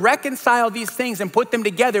us to reconcile these things and put them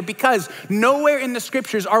together because nowhere in the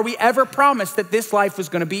scriptures are we ever promised that this life was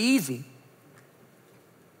going to be easy.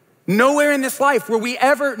 Nowhere in the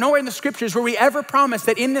scriptures were we ever promised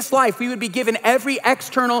that in this life we would be given every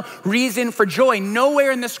external reason for joy.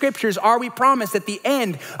 Nowhere in the scriptures are we promised that the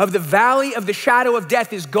end of the valley of the shadow of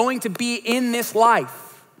death is going to be in this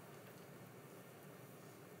life.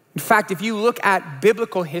 In fact, if you look at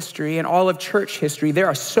biblical history and all of church history, there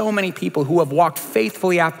are so many people who have walked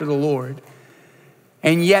faithfully after the Lord,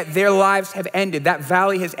 and yet their lives have ended. That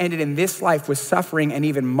valley has ended in this life with suffering and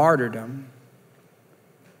even martyrdom.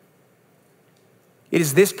 It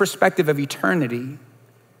is this perspective of eternity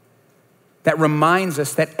that reminds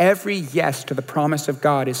us that every yes to the promise of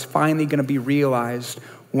God is finally going to be realized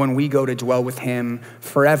when we go to dwell with him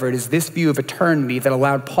forever. It is this view of eternity that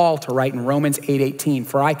allowed Paul to write in Romans 8:18,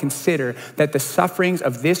 for I consider that the sufferings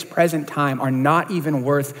of this present time are not even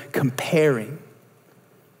worth comparing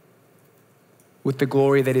with the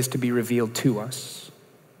glory that is to be revealed to us.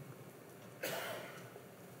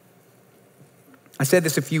 I said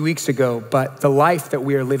this a few weeks ago, but the life that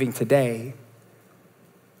we are living today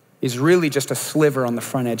is really just a sliver on the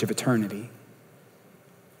front edge of eternity.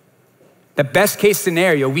 The best case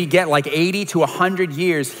scenario, we get like 80 to 100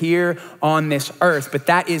 years here on this earth, but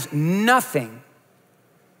that is nothing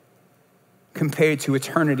compared to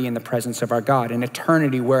eternity in the presence of our God. An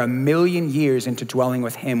eternity where 1,000,000 years into dwelling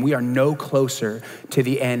with him, we are no closer to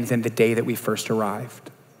the end than the day that we first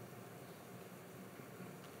arrived.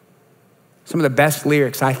 Some of the best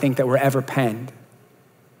lyrics I think that were ever penned.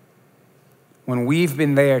 When we've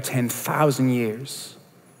been there 10,000 years,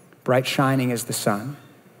 bright shining as the sun,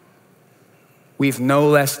 we've no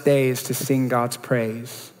less days to sing God's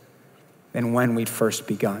praise than when we'd first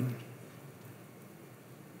begun.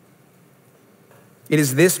 It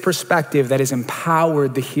is this perspective that has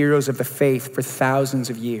empowered the heroes of the faith for thousands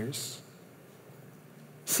of years.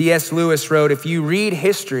 C.S. Lewis wrote, if you read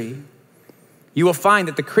history, you will find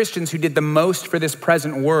that the Christians who did the most for this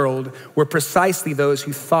present world were precisely those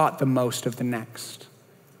who thought the most of the next.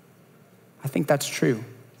 I think that's true.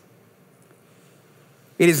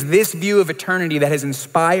 It is this view of eternity that has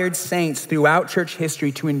inspired saints throughout church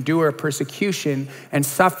history to endure persecution and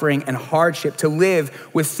suffering and hardship, to live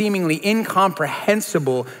with seemingly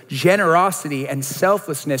incomprehensible generosity and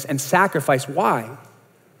selflessness and sacrifice. Why?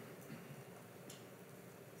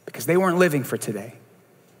 Because they weren't living for today.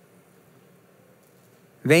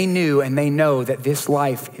 They knew and they know that this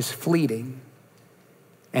life is fleeting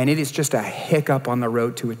and it is just a hiccup on the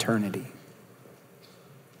road to eternity.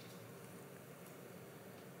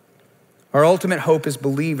 Our ultimate hope as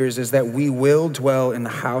believers is that we will dwell in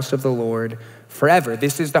the house of the Lord forever.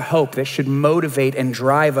 This is the hope that should motivate and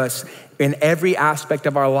drive us in every aspect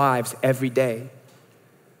of our lives every day.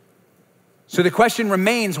 So the question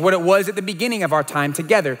remains what it was at the beginning of our time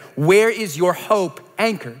together. Where is your hope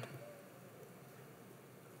anchored?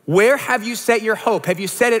 Where have you set your hope? Have you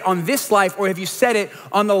set it on this life, or have you set it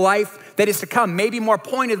on the life that is to come? Maybe more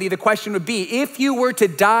pointedly, the question would be, if you were to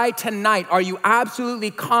die tonight, are you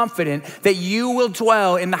absolutely confident that you will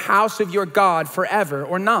dwell in the house of your God forever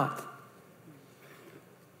or not?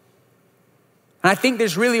 And I think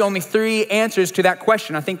there's really only three answers to that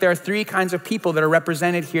question. I think there are three kinds of people that are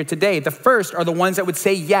represented here today. The first are the ones that would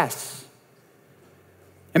say yes.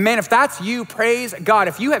 And man, if that's you, praise God.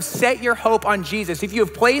 If you have set your hope on Jesus, if you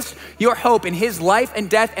have placed your hope in his life and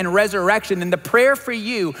death and resurrection, then the prayer for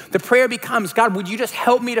you, the prayer becomes, God, would you just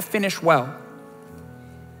help me to finish well?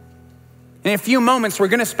 In a few moments, we're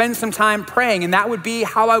gonna spend some time praying, and that would be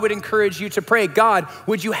how I would encourage you to pray. God,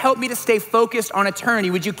 would you help me to stay focused on eternity?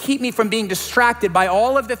 Would you keep me from being distracted by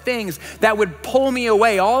all of the things that would pull me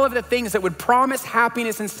away, all of the things that would promise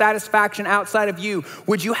happiness and satisfaction outside of you?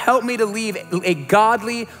 Would you help me to leave a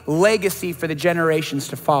godly legacy for the generations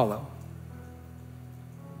to follow?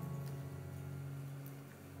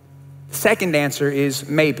 The second answer is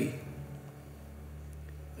maybe.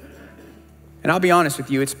 And I'll be honest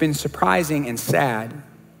with you, it's been surprising and sad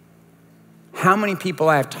how many people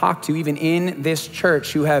I have talked to, even in this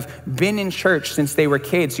church, who have been in church since they were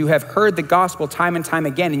kids, who have heard the gospel time and time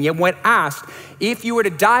again, and yet when asked, if you were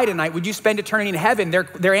to die tonight, would you spend eternity in heaven?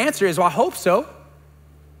 Their answer is, well, I hope so.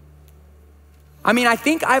 I mean, I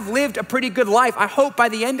think I've lived a pretty good life. I hope by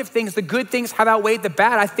the end of things, the good things have outweighed the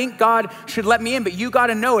bad. I think God should let me in, but you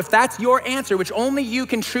gotta know if that's your answer, which only you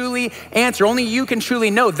can truly answer, only you can truly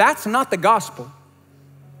know, that's not the gospel.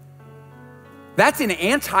 That's an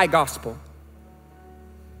anti-gospel.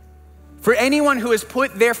 For anyone who has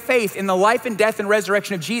put their faith in the life and death and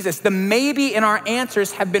resurrection of Jesus, the maybe in our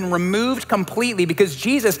answers have been removed completely, because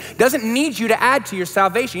Jesus doesn't need you to add to your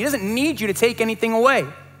salvation. He doesn't need you to take anything away.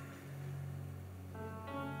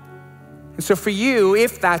 And so for you,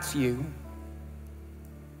 if that's you,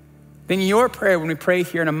 then your prayer when we pray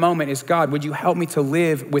here in a moment is, God, would you help me to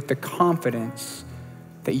live with the confidence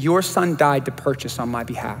that your son died to purchase on my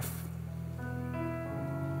behalf?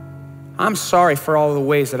 I'm sorry for all the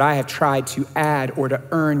ways that I have tried to add or to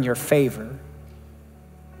earn your favor.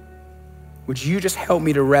 Would you just help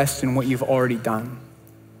me to rest in what you've already done?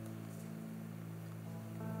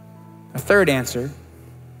 A third answer,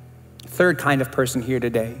 a third kind of person here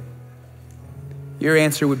today, your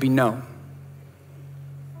answer would be no.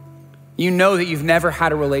 You know that you've never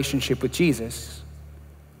had a relationship with Jesus.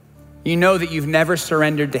 You know that you've never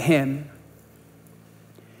surrendered to him.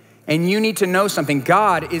 And you need to know something.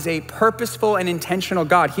 God is a purposeful and intentional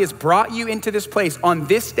God. He has brought you into this place on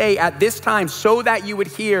this day at this time so that you would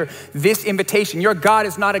hear this invitation. Your God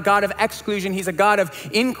is not a God of exclusion. He's a God of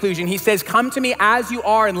inclusion. He says, come to me as you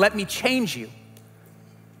are and let me change you.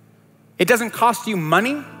 It doesn't cost you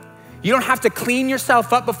money. You don't have to clean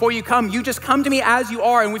yourself up before you come. You just come to me as you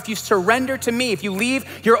are. And if you surrender to me, if you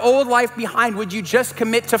leave your old life behind, would you just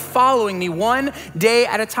commit to following me one day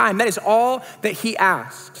at a time? That is all that he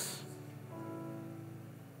asks.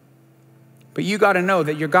 But you got to know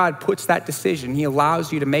that your God puts that decision. He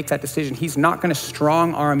allows you to make that decision. He's not going to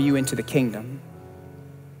strong arm you into the kingdom.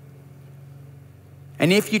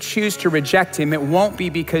 And if you choose to reject him, it won't be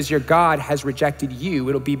because your God has rejected you.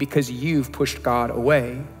 It'll be because you've pushed God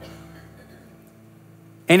away.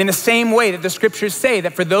 And in the same way that the scriptures say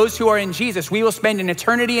that for those who are in Jesus, we will spend an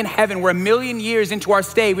eternity in heaven. We're 1,000,000 years into our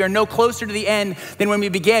stay. We are no closer to the end than when we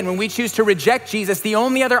began. When we choose to reject Jesus, the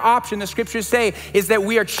only other option the scriptures say is that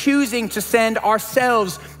we are choosing to send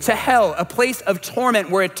ourselves to hell, a place of torment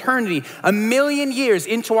where eternity, 1,000,000 years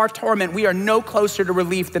into our torment, we are no closer to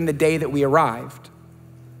relief than the day that we arrived.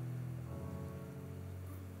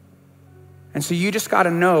 And so you just got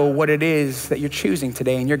to know what it is that you're choosing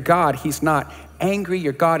today. And your God, he's not angry.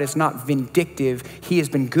 Your God is not vindictive. He has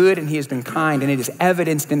been good and he has been kind. And it is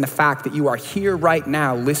evidenced in the fact that you are here right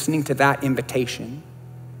now listening to that invitation.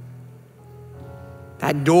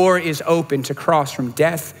 That door is open to cross from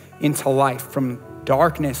death into life, from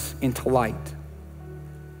darkness into light.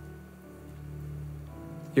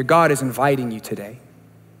 Your God is inviting you today.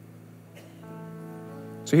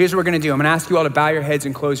 So here's what we're going to do. I'm going to ask you all to bow your heads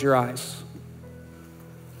and close your eyes.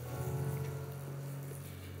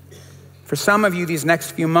 For some of you, these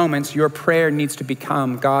next few moments, your prayer needs to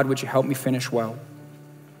become, God, would you help me finish well?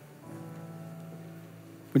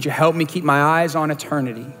 Would you help me keep my eyes on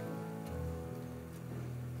eternity?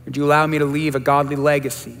 Would you allow me to leave a godly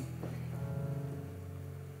legacy?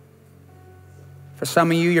 For some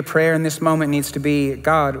of you, your prayer in this moment needs to be,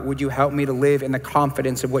 God, would you help me to live in the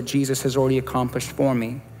confidence of what Jesus has already accomplished for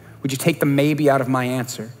me? Would you take the maybe out of my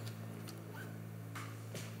answer?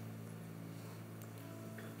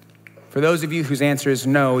 For those of you whose answer is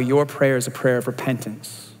no, your prayer is a prayer of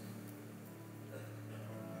repentance.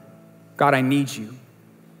 God, I need you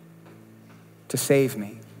to save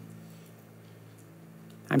me.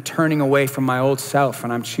 I'm turning away from my old self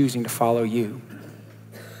and I'm choosing to follow you.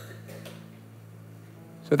 So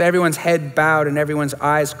with everyone's head bowed and everyone's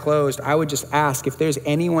eyes closed, I would just ask if there's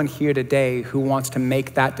anyone here today who wants to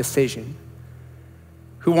make that decision,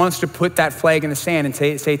 who wants to put that flag in the sand and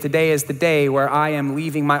say today is the day where I am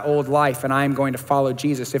leaving my old life and I am going to follow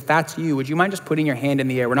Jesus. If that's you, would you mind just putting your hand in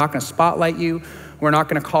the air? We're not gonna spotlight you. We're not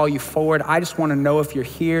gonna call you forward. I just wanna know if you're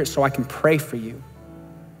here so I can pray for you.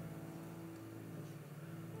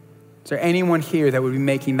 Is there anyone here that would be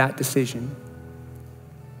making that decision?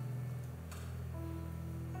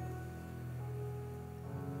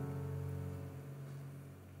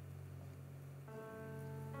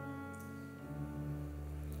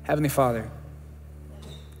 Heavenly Father,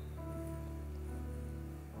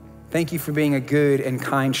 thank you for being a good and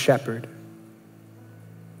kind shepherd.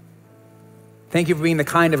 Thank you for being the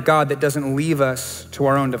kind of God that doesn't leave us to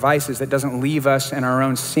our own devices, that doesn't leave us in our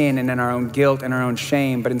own sin and in our own guilt and our own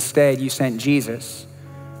shame, but instead you sent Jesus.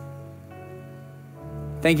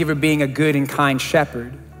 Thank you for being a good and kind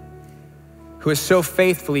shepherd who has so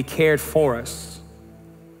faithfully cared for us.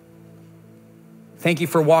 Thank you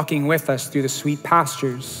for walking with us through the sweet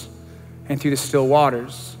pastures and through the still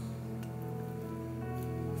waters.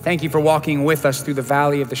 Thank you for walking with us through the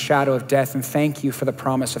valley of the shadow of death, and thank you for the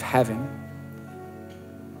promise of heaven.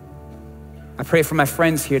 I pray for my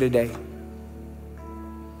friends here today,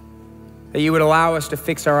 that you would allow us to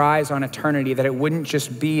fix our eyes on eternity, that it wouldn't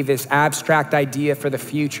just be this abstract idea for the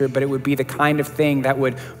future, but it would be the kind of thing that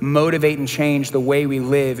would motivate and change the way we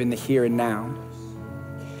live in the here and now.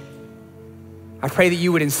 I pray that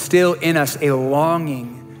you would instill in us a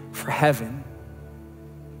longing for heaven,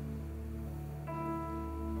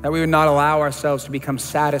 that we would not allow ourselves to become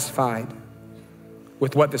satisfied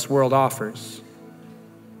with what this world offers,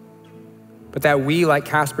 but that we, like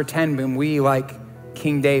Casper ten Boom, we, like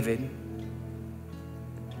King David,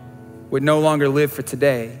 would no longer live for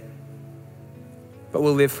today, but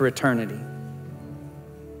will live for eternity.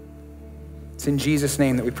 It's in Jesus'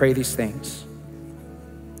 name that we pray these things.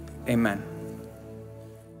 Amen.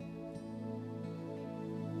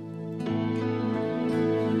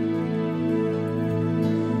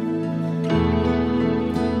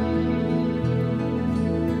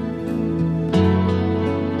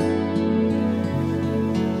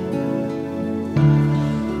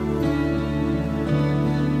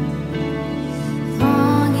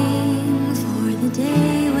 Longing for the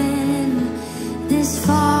day when this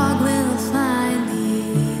fog will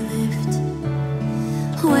finally lift.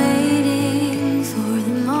 Waiting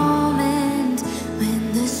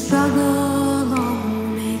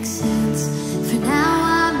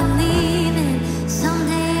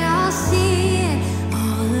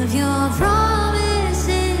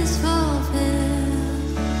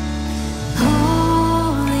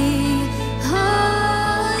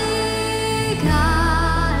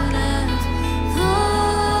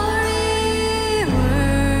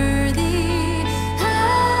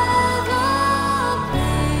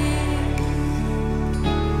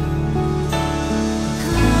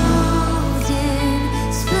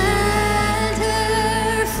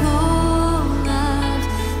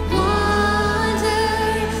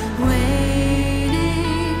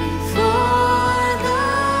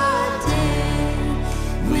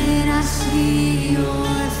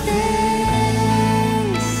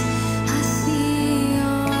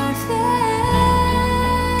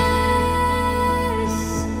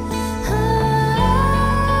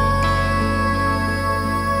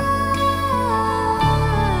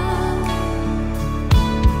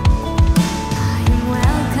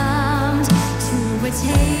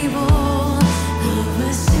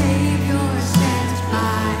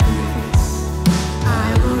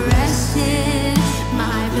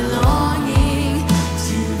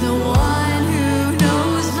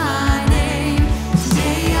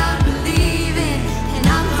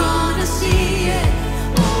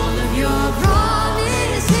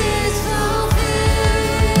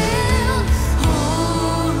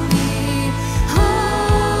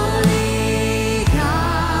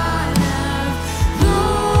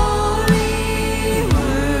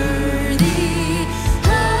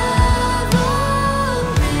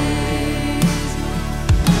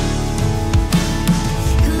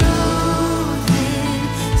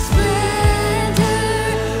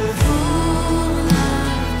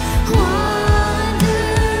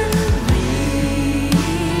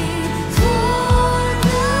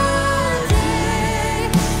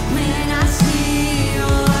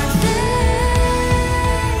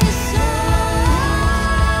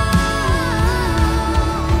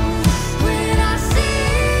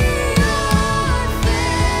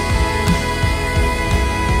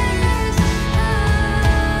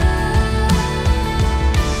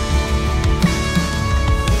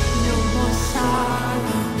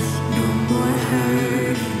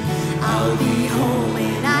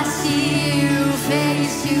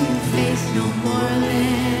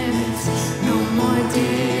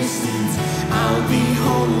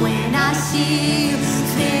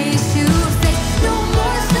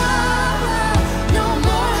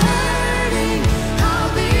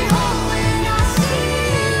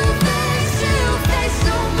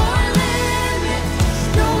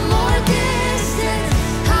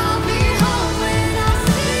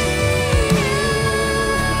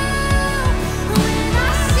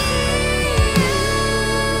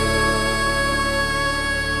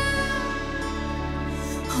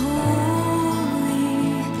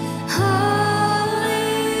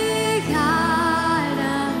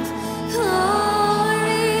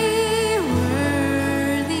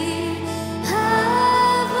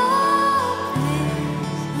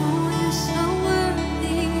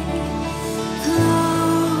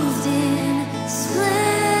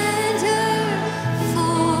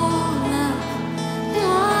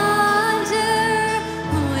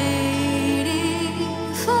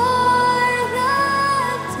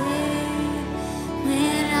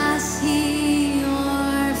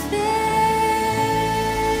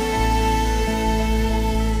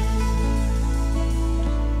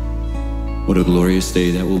a glorious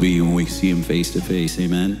day that will be when we see him face to face.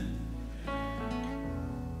 Amen.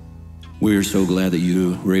 We are so glad that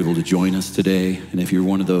you were able to join us today. And if you're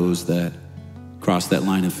one of those that crossed that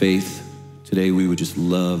line of faith, today we would just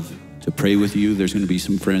love to pray with you. There's going to be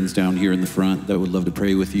some friends down here in the front that would love to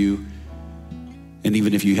pray with you. And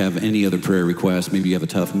even if you have any other prayer requests, maybe you have a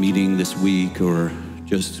tough meeting this week or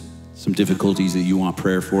just some difficulties that you want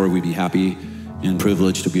prayer for, we'd be happy and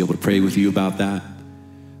privileged to be able to pray with you about that.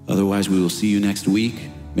 Otherwise, we will see you next week.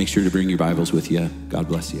 Make sure to bring your Bibles with you. God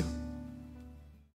bless you.